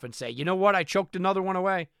himself and say, you know what, I choked another one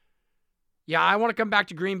away? Yeah, I want to come back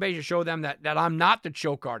to Green Bay to show them that I'm not the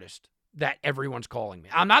choke artist that everyone's calling me.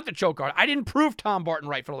 I'm not the choke artist. I didn't prove Tom Barton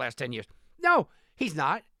right for the last 10 years. No, he's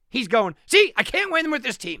not. He's going, see, I can't win with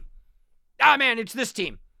this team. Ah, man, it's this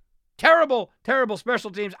team. Terrible, terrible special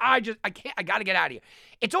teams. I got to get out of here.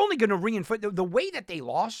 It's only going to reinforce the way that they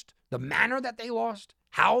lost, the manner that they lost,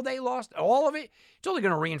 how they lost, all of it. It's only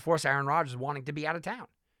going to reinforce Aaron Rodgers wanting to be out of town.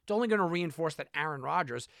 It's only going to reinforce that Aaron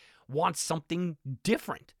Rodgers wants something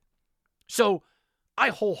different. So I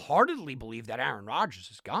wholeheartedly believe that Aaron Rodgers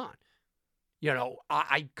is gone. You know,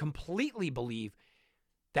 I completely believe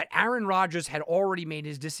that Aaron Rodgers had already made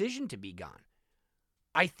his decision to be gone.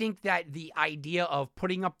 I think that the idea of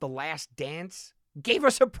putting up the last dance gave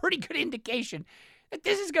us a pretty good indication that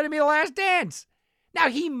this is going to be the last dance. Now,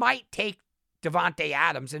 he might take Davante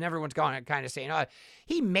Adams, and everyone's going kind of saying,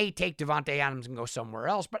 he may take Davante Adams and go somewhere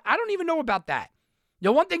else, but I don't even know about that.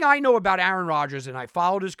 The one thing I know about Aaron Rodgers, and I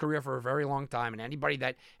followed his career for a very long time, and anybody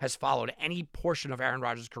that has followed any portion of Aaron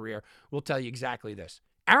Rodgers' career will tell you exactly this.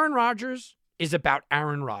 Aaron Rodgers is about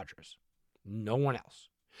Aaron Rodgers, no one else.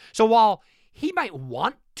 So while he might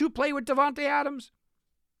want to play with Davante Adams,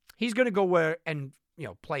 he's going to go where and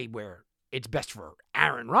play where it's best for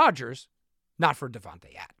Aaron Rodgers, not for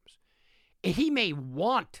Davante Adams. He may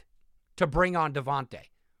want to bring on Davante,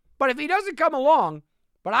 but if he doesn't come along,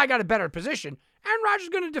 but I got a better position, Aaron Rodgers is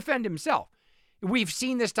going to defend himself. We've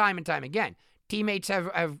seen this time and time again. Teammates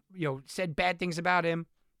have said bad things about him.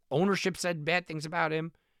 Ownership said bad things about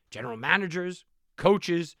him. General managers,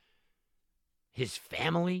 coaches, his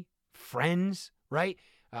family, friends, right?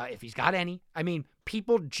 If he's got any. I mean,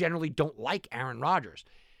 people generally don't like Aaron Rodgers.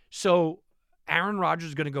 So Aaron Rodgers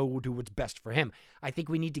is going to go do what's best for him. I think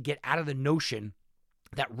we need to get out of the notion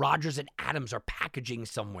that Rodgers and Adams are packaging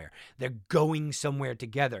somewhere. They're going somewhere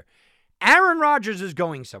together. Aaron Rodgers is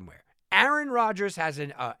going somewhere. Aaron Rodgers has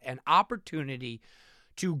an opportunity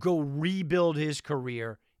to go rebuild his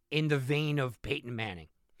career in the vein of Peyton Manning.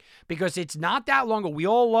 Because it's not that long ago. We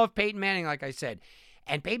all love Peyton Manning, like I said.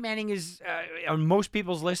 And Peyton Manning is, on most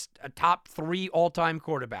people's list, a top 3 all-time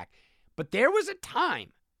quarterback. But there was a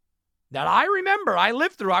time that I remember, I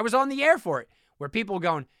lived through, I was on the air for it, where people were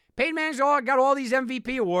going, Peyton Manning's got all these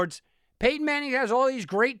MVP awards. Peyton Manning has all these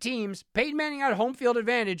great teams. Peyton Manning had home field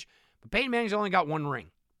advantage. But Peyton Manning's only got 1 ring.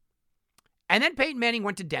 And then Peyton Manning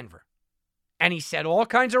went to Denver. And he set all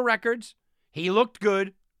kinds of records. He looked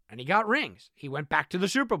good. And he got rings. He went back to the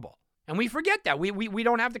Super Bowl. And we forget that. We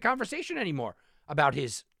don't have the conversation anymore about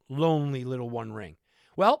his lonely little 1 ring.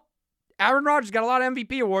 Well, Aaron Rodgers got a lot of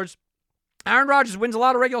MVP awards. Aaron Rodgers wins a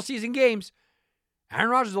lot of regular season games. Aaron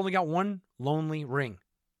Rodgers only got 1 lonely ring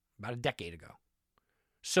about a decade ago.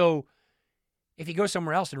 So if he goes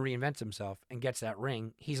somewhere else and reinvents himself and gets that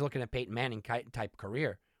ring, he's looking at Peyton Manning type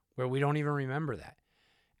career where we don't even remember that.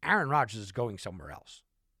 Aaron Rodgers is going somewhere else.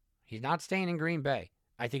 He's not staying in Green Bay.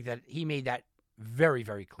 I think that he made that very,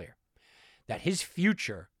 very clear. That his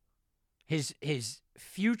future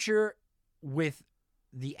with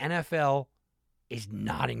the NFL is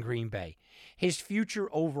not in Green Bay. His future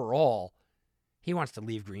overall, he wants to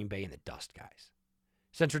leave Green Bay in the dust, guys.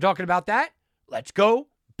 Since we're talking about that, let's go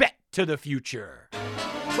bet to the future.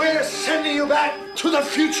 We're sending you back to the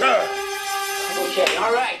future. Okay,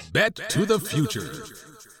 all right. Bet to the future.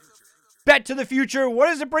 Bet to the future. What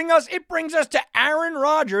does it bring us? It brings us to Aaron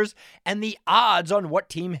Rodgers and the odds on what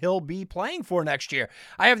team he'll be playing for next year.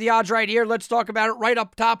 I have the odds right here. Let's talk about it right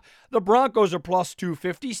up top. The Broncos are plus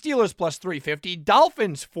 250, Steelers plus 350,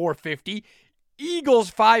 Dolphins 450, Eagles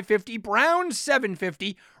 550, Browns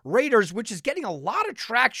 750, Raiders, which is getting a lot of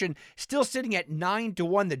traction, still sitting at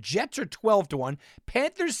 9-1. The Jets are 12-1.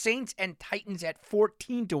 Panthers, Saints, and Titans at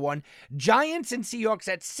 14-1. Giants and Seahawks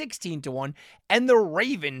at 16-1. And the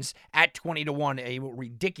Ravens at 20-1. A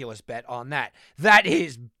ridiculous bet on that. That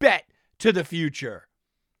is bet to the future.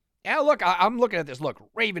 Yeah, look, I'm looking at this. Look,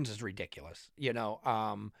 Ravens is ridiculous.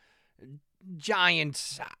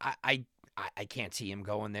 Giants, I can't see him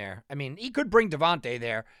going there. I mean, he could bring Devontae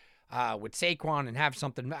there with Saquon and have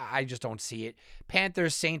something. I just don't see it.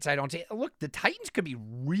 Panthers, Saints, I don't see it. Look, the Titans could be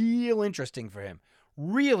real interesting for him.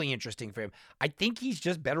 Really interesting for him. I think he's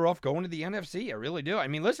just better off going to the NFC. I really do. I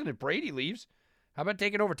mean, listen, if Brady leaves, how about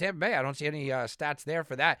taking over Tampa Bay? I don't see any stats there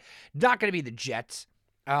for that. Not going to be the Jets.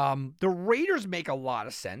 The Raiders make a lot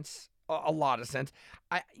of sense. A lot of sense.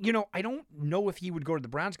 I don't know if he would go to the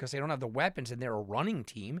Browns because they don't have the weapons and they're a running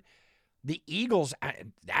team. The Eagles,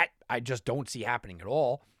 that I just don't see happening at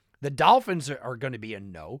all. The Dolphins are going to be a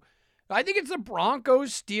no. I think it's the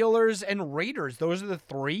Broncos, Steelers, and Raiders. Those are the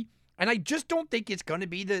three. And I just don't think it's going to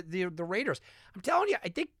be the Raiders. I'm telling you, I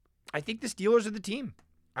think the Steelers are the team.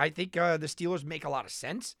 I think the Steelers make a lot of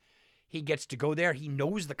sense. He gets to go there. He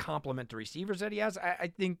knows the complementary receivers that he has.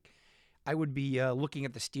 I think I would be looking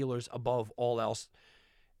at the Steelers above all else.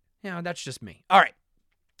 That's just me. All right.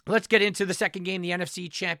 Let's get into the second game, the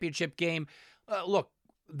NFC Championship game. Look,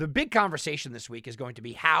 the big conversation this week is going to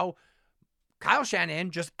be how Kyle Shanahan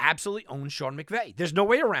just absolutely owns Sean McVay. There's no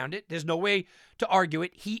way around it. There's no way to argue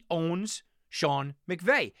it. He owns Sean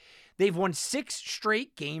McVay. They've won 6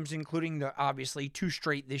 straight games, including obviously 2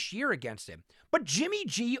 straight this year against him. But Jimmy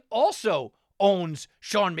G also owns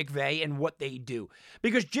Sean McVay and what they do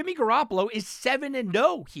because Jimmy Garoppolo is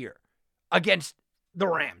 7-0 here against the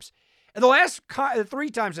Rams. And the last 3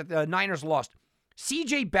 times that the Niners lost,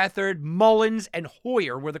 C.J. Beathard, Mullins, and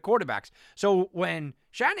Hoyer were the quarterbacks. So when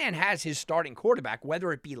Shanahan has his starting quarterback,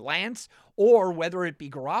 whether it be Lance or whether it be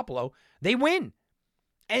Garoppolo, they win.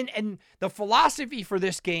 And the philosophy for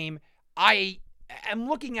this game, I am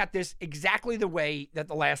looking at this exactly the way that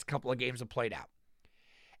the last couple of games have played out.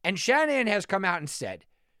 And Shanahan has come out and said,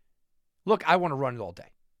 look, I want to run it all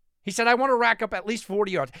day. He said, I want to rack up at least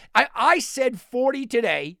 40 yards. I said 40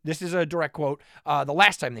 today. This is a direct quote. The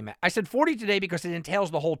last time they met, I said 40 today because it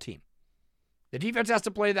entails the whole team. The defense has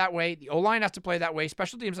to play that way. The O-line has to play that way.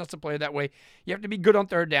 Special teams has to play that way. You have to be good on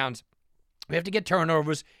third downs. We have to get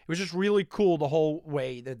turnovers. It was just really cool the whole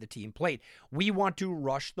way that the team played. We want to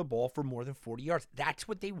rush the ball for more than 40 yards. That's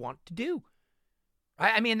what they want to do.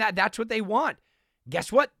 I mean, that's what they want.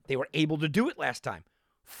 Guess what? They were able to do it last time.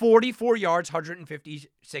 44 yards,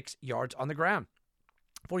 156 yards on the ground.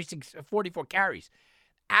 44 carries.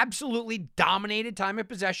 Absolutely dominated time of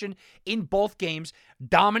possession in both games.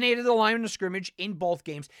 Dominated the line of scrimmage in both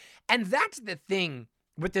games. And that's the thing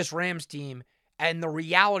with this Rams team and the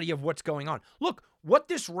reality of what's going on. Look, what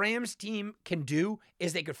this Rams team can do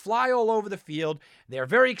is they could fly all over the field. They're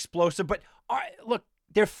very explosive, but look,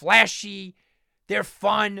 they're flashy. They're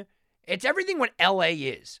fun. It's everything what LA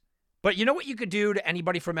is. But you know what you could do to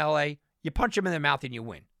anybody from LA? You punch them in the mouth and you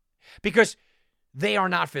win. Because they are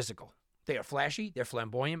not physical. They are flashy, they're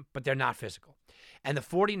flamboyant, but they're not physical. And the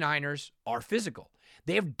 49ers are physical.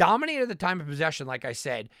 They have dominated the time of possession, like I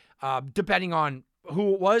said. Depending on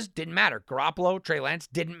who it was, didn't matter. Garoppolo, Trey Lance,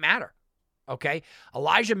 didn't matter. Okay?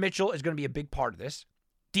 Elijah Mitchell is going to be a big part of this.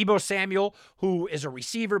 Deebo Samuel, who is a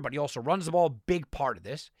receiver, but he also runs the ball, big part of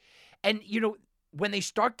this. And, when they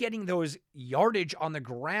start getting those yardage on the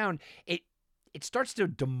ground, it starts to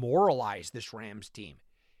demoralize this Rams team.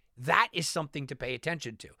 That is something to pay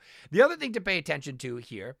attention to. The other thing to pay attention to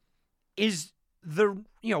here is the,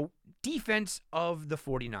 defense of the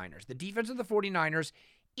 49ers. The defense of the 49ers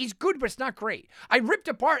is good, but it's not great. I ripped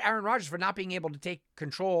apart Aaron Rodgers for not being able to take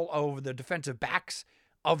control over the defensive backs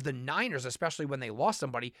of the Niners, especially when they lost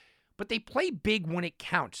somebody, but they play big when it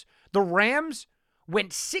counts. The Rams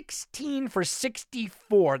went 16 for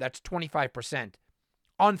 64, that's 25%,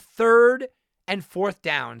 on 3rd and 4th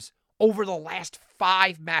downs over the last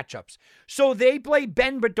 5 matchups. So they play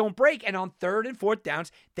bend but don't break, and on 3rd and 4th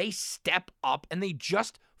downs, they step up and they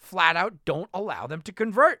just flat out don't allow them to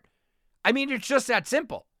convert. I mean, it's just that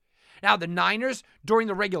simple. Now, the Niners, during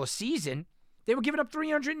the regular season, they were giving up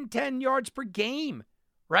 310 yards per game,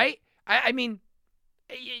 right? I mean,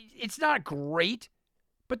 it's not great,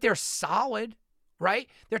 but they're solid, right?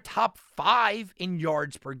 They're top 5 in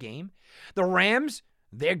yards per game. The Rams,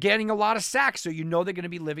 they're getting a lot of sacks, so you know they're going to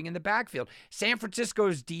be living in the backfield. San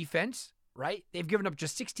Francisco's defense, right? They've given up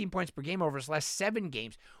just 16 points per game over his last 7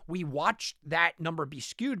 games. We watched that number be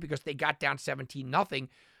skewed because they got down 17-0.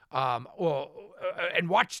 And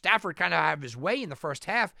watched Stafford kind of have his way in the first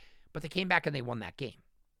half, but they came back and they won that game,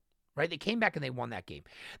 right? They came back and they won that game.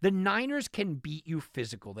 The Niners can beat you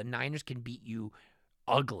physical. The Niners can beat you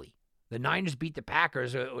ugly. The Niners beat the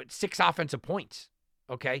Packers with 6 offensive points,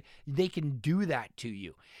 okay? They can do that to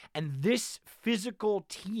you. And this physical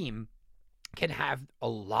team can have a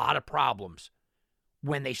lot of problems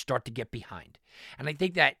when they start to get behind. And I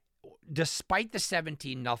think that despite the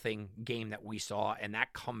 17-0 game that we saw and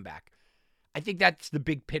that comeback, I think that's the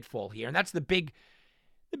big pitfall here. And that's the big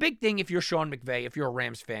thing if you're Sean McVay, if you're a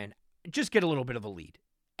Rams fan, just get a little bit of a lead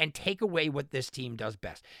and take away what this team does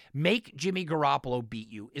best. Make Jimmy Garoppolo beat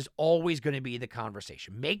you is always going to be the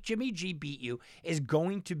conversation. Make Jimmy G beat you is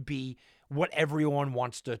going to be what everyone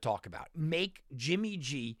wants to talk about. Make Jimmy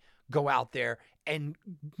G go out there and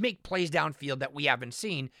make plays downfield that we haven't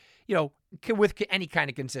seen, with any kind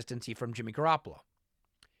of consistency from Jimmy Garoppolo.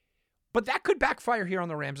 But that could backfire here on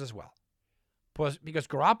the Rams as well. Because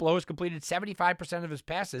Garoppolo has completed 75% of his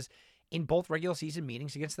passes in both regular season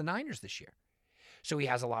meetings against the Niners this year. So he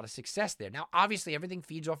has a lot of success there. Now, obviously, everything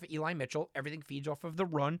feeds off of Eli Mitchell. Everything feeds off of the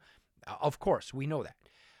run. Of course, we know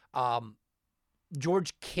that.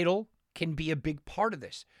 George Kittle can be a big part of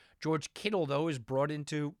this. George Kittle, though, is brought in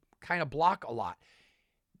to kind of block a lot.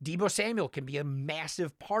 Deebo Samuel can be a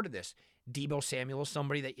massive part of this. Deebo Samuel is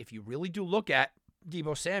somebody that if you really do look at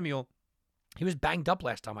Deebo Samuel, he was banged up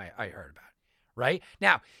last time I heard about it, right?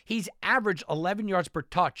 Now, he's averaged 11 yards per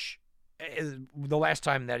touch the last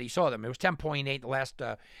time that he saw them. It was 10.8 the last,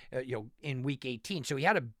 in week 18. So he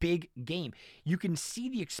had a big game. You can see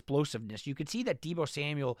the explosiveness. You can see that Deebo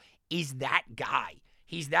Samuel is that guy.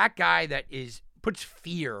 He's that guy that puts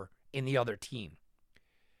fear in the other team.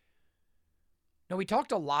 Now, we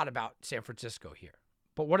talked a lot about San Francisco here,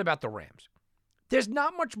 but what about the Rams? There's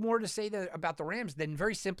not much more to say about the Rams than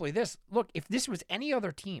very simply this. Look, if this was any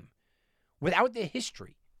other team, without the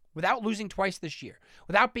history, without losing twice this year,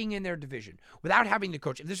 without being in their division, without having the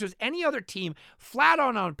coach, if this was any other team, flat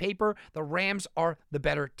on paper, the Rams are the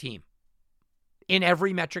better team in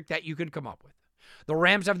every metric that you can come up with. The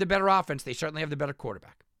Rams have the better offense. They certainly have the better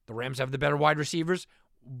quarterback. The Rams have the better wide receivers.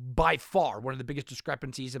 By far, one of the biggest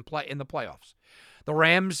discrepancies in the playoffs. The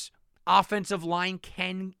Rams' offensive line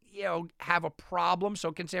can, have a problem.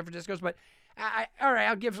 So can San Francisco's. But all right,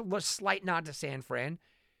 I'll give a slight nod to San Fran.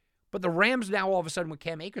 But the Rams now all of a sudden with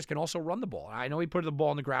Cam Akers can also run the ball. I know he put the ball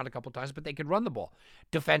on the ground a couple times, but they could run the ball.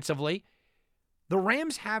 Defensively, the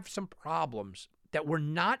Rams have some problems that were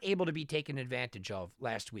not able to be taken advantage of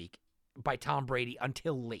last week by Tom Brady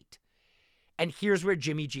until late. And here's where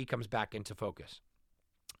Jimmy G comes back into focus.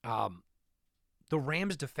 The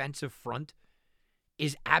Rams' defensive front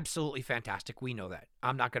is absolutely fantastic. We know that.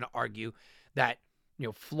 I'm not going to argue that,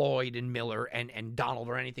 Floyd and Miller and Donald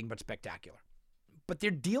are anything but spectacular. But they're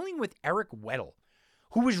dealing with Eric Weddle,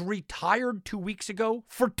 who was retired 2 weeks ago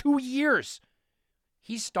for 2 years.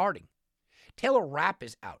 He's starting. Taylor Rapp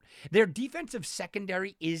is out. Their defensive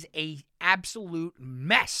secondary is a absolute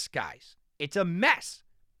mess, guys. It's a mess.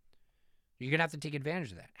 You're going to have to take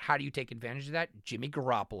advantage of that. How do you take advantage of that? Jimmy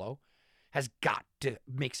Garoppolo has got to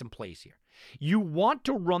make some plays here. You want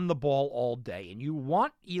to run the ball all day, and you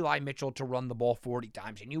want Eli Mitchell to run the ball 40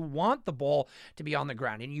 times, and you want the ball to be on the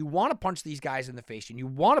ground, and you want to punch these guys in the face, and you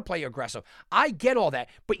want to play aggressive. I get all that,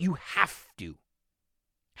 but you have to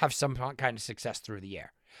have some kind of success through the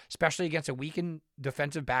air, especially against a weakened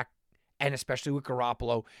defensive back, and especially with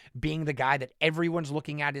Garoppolo being the guy that everyone's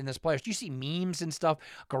looking at in this playoffs. You see memes and stuff.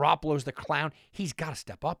 Garoppolo's the clown. He's got to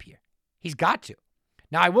step up here. He's got to.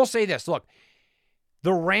 Now, I will say this. Look,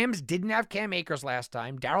 the Rams didn't have Cam Akers last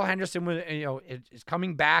time. Darrell Henderson is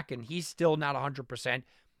coming back, and he's still not 100%.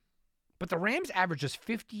 But the Rams averaged just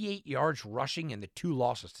 58 yards rushing in the 2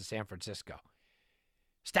 losses to San Francisco.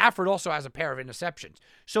 Stafford also has a pair of interceptions.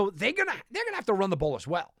 So they're gonna have to run the ball as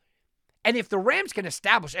well. And if the Rams can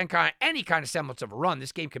establish any kind of semblance of a run,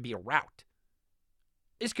 this game could be a rout.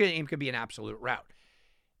 This game could be an absolute rout.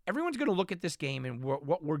 Everyone's going to look at this game, and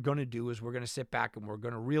what we're going to do is we're going to sit back and we're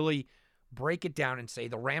going to really break it down and say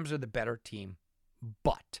the Rams are the better team,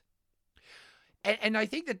 but. And I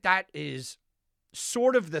think that is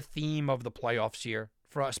sort of the theme of the playoffs here,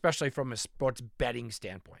 especially from a sports betting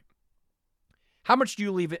standpoint. How much do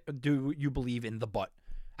you believe in the but?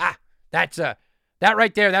 That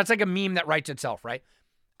right there, that's like a meme that writes itself, right?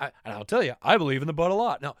 And I'll tell you, I believe in the but a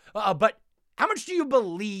lot. No, but how much do you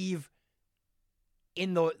believe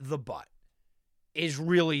in the but is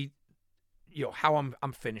really, how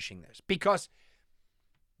I'm finishing this. Because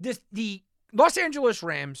the Los Angeles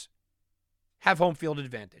Rams have home field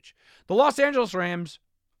advantage. The Los Angeles Rams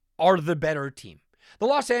are the better team. The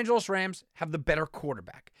Los Angeles Rams have the better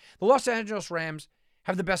quarterback. The Los Angeles Rams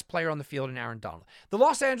have the best player on the field in Aaron Donald. The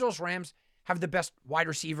Los Angeles Rams have the best wide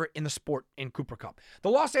receiver in the sport in Cooper Kupp. The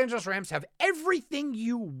Los Angeles Rams have everything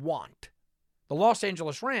you want. The Los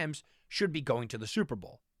Angeles Rams should be going to the Super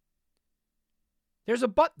Bowl. There's a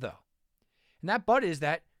but, though. And that but is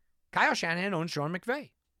that Kyle Shanahan owns Sean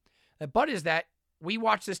McVay. That but is that we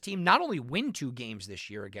watched this team not only win 2 games this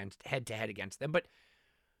year against head-to-head against them, but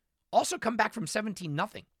also come back from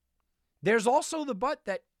 17-0. There's also the but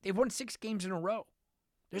that they've won 6 games in a row.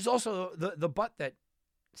 There's also the but that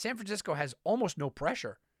San Francisco has almost no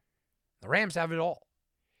pressure. The Rams have it all.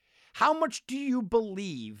 How much do you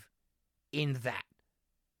believe in that?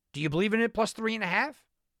 Do you believe in it plus 3.5?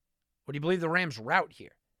 Or do you believe the Rams route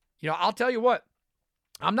here? I'll tell you what.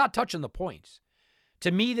 I'm not touching the points.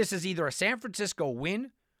 To me, this is either a San Francisco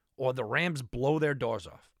win or the Rams blow their doors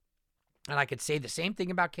off. And I could say the same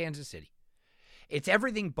thing about Kansas City. It's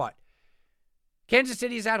everything but. Kansas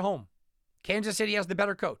City is at home. Kansas City has the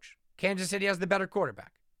better coach. Kansas City has the better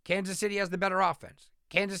quarterback. Kansas City has the better offense.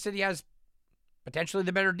 Kansas City has potentially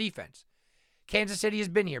the better defense. Kansas City has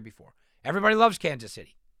been here before. Everybody loves Kansas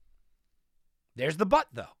City. There's the but,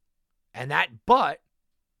 though. And that but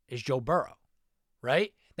is Joe Burrow,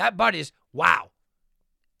 right? That but is, wow.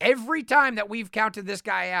 Every time that we've counted this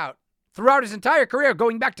guy out throughout his entire career,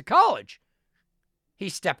 going back to college, he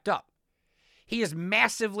stepped up. He is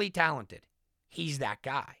massively talented. He's that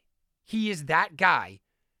guy. He is that guy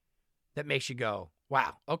that makes you go,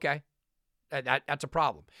 wow, okay, that's a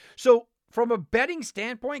problem. So from a betting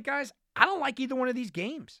standpoint, guys, I don't like either one of these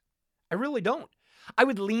games. I really don't. I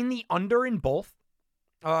would lean the under in both,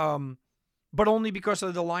 but only because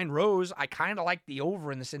of the line rose. I kind of like the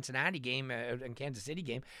over in the Cincinnati game and Kansas City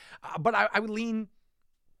game. But I would lean,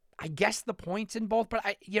 I guess, the points in both, but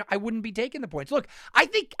I wouldn't be taking the points. Look, I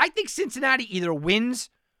think Cincinnati either wins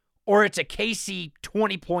or it's a KC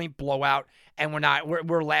 20-point blowout, and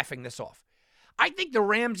we're laughing this off. I think the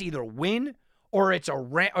Rams either win or it's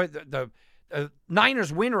the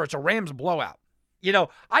Niners win or it's a Rams blowout.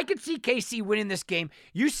 I could see KC winning this game.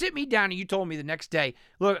 You sit me down and you told me the next day,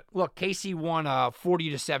 look, KC won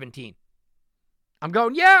 40-17. I'm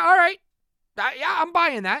going, yeah, all right. Yeah, I'm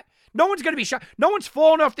buying that. No one's going to be shocked. No one's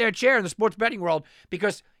falling off their chair in the sports betting world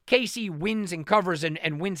because KC wins and covers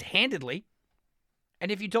and wins handedly. And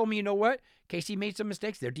if you told me, you know what, KC made some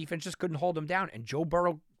mistakes, their defense just couldn't hold them down, and Joe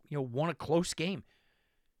Burrow, won a close game.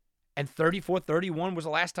 And 34-31 was the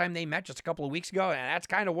last time they met just a couple of weeks ago, and that's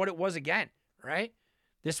kind of what it was again, right?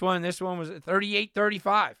 This one was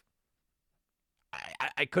 38-35.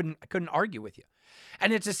 I couldn't argue with you.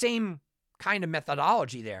 And it's the same kind of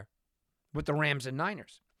methodology there with the Rams and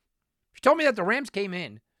Niners. If you told me that the Rams came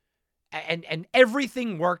in and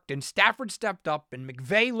everything worked and Stafford stepped up and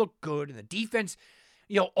McVay looked good and the defense,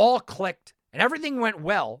 all clicked and everything went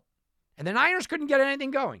well, and the Niners couldn't get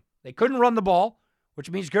anything going. They couldn't run the ball,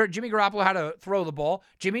 which means Jimmy Garoppolo had to throw the ball.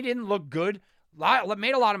 Jimmy didn't look good,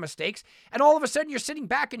 made a lot of mistakes, and all of a sudden you're sitting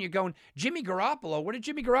back and you're going, Jimmy Garoppolo, what did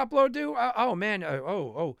Jimmy Garoppolo do?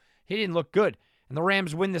 He didn't look good. And the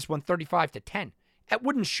Rams win this one 35-10. That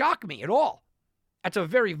wouldn't shock me at all. That's a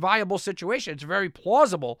very viable situation. It's a very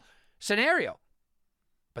plausible scenario.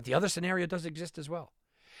 But the other scenario does exist as well.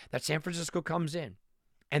 That San Francisco comes in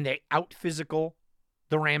and they out-physical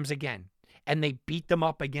the Rams again. And they beat them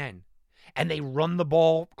up again. And they run the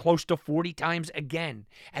ball close to 40 times again.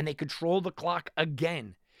 And they control the clock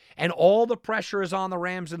again. And all the pressure is on the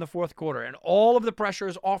Rams in the fourth quarter. And all of the pressure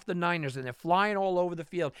is off the Niners. And they're flying all over the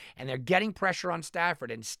field. And they're getting pressure on Stafford.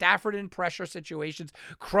 And Stafford in pressure situations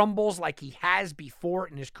crumbles like he has before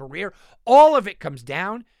in his career. All of it comes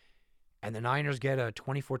down. And the Niners get a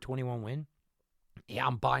 24-21 win. Yeah,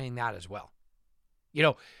 I'm buying that as well.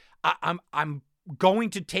 I'm going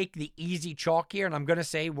to take the easy chalk here, and I'm going to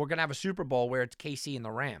say we're going to have a Super Bowl where it's KC and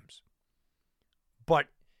the Rams. But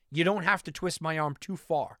you don't have to twist my arm too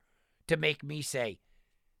far to make me say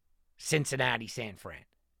Cincinnati, San Fran.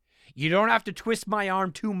 You don't have to twist my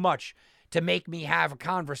arm too much to make me have a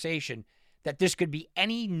conversation that this could be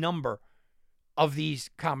any number of these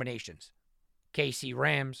combinations. KC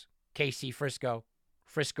Rams, KC Frisco,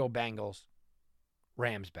 Frisco Bengals,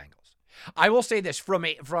 Rams Bengals. I will say this from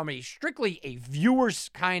a strictly a viewer's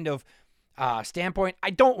kind of standpoint. I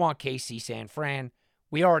don't want KC San Fran.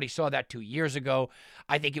 We already saw that 2 years ago.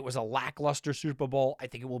 I think it was a lackluster Super Bowl. I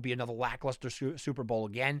think it will be another lackluster Super Bowl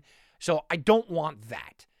again. So I don't want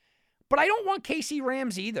that. But I don't want KC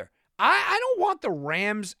Rams either. I don't want the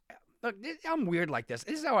Rams. Look, I'm weird like this.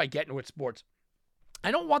 This is how I get into it sports. I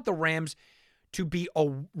don't want the Rams to be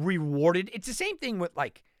rewarded. It's the same thing with,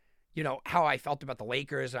 like, you know, how I felt about the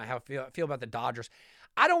Lakers and how I feel about the Dodgers.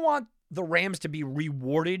 I don't want the Rams to be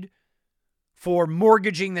rewarded for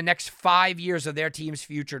mortgaging the next 5 years of their team's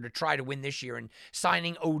future to try to win this year and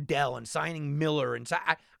signing Odell and signing Miller. And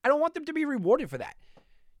I don't want them to be rewarded for that,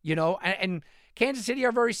 you know, and Kansas City,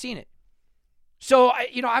 I've already seen it. So,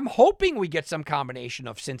 you know, I'm hoping we get some combination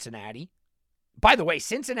of Cincinnati. By the way,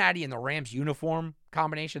 Cincinnati and the Rams uniform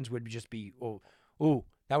combinations would just be, ooh,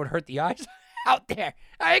 that would hurt the eyes out there.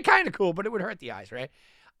 Kind of cool, but it would hurt the eyes, right?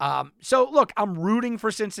 So, look, I'm rooting for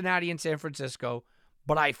Cincinnati and San Francisco,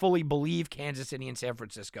 but I fully believe Kansas City and San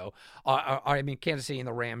Francisco, Kansas City and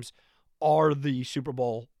the Rams are the Super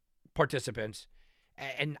Bowl participants.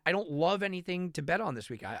 And I don't love anything to bet on this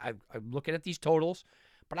week. I'm looking at these totals,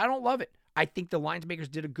 but I don't love it. I think the lines makers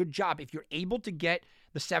did a good job. If you're able to get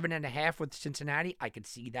the 7.5 with Cincinnati, I could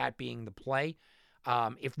see that being the play.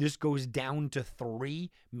 If this goes down to 3,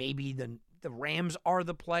 maybe the Rams are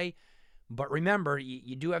the play. But remember,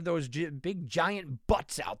 you do have those big, giant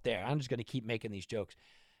butts out there. I'm just going to keep making these jokes.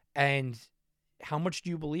 And how much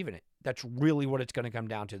do you believe in it? That's really what it's going to come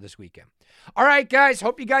down to this weekend. All right, guys.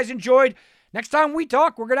 Hope you guys enjoyed. Next time we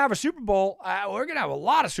talk, we're going to have a Super Bowl. We're going to have a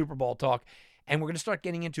lot of Super Bowl talk. And we're going to start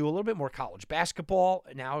getting into a little bit more college basketball.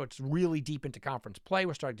 Now it's really deep into conference play.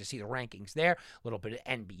 We're starting to see the rankings there. A little bit of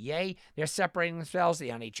NBA. They're separating themselves. The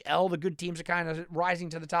NHL, the good teams are kind of rising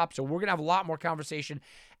to the top. So we're going to have a lot more conversation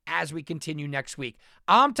as we continue next week.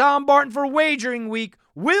 I'm Tom Barton for Wagering Week.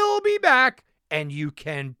 We'll be back, and you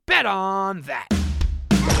can bet on that.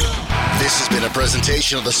 This has been a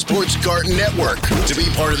presentation of the Sports Garden Network. To be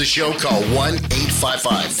part of the show, call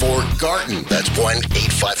 1-855-4-GARTEN. That's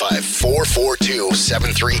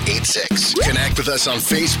 1-855-442-7386. Connect with us on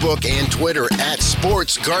Facebook and Twitter at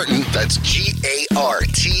Sports Garden. That's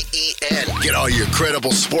GARTEN. Get all your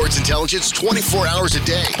credible sports intelligence 24 hours a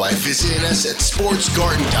day by visiting us at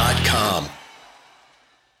sportsgarden.com.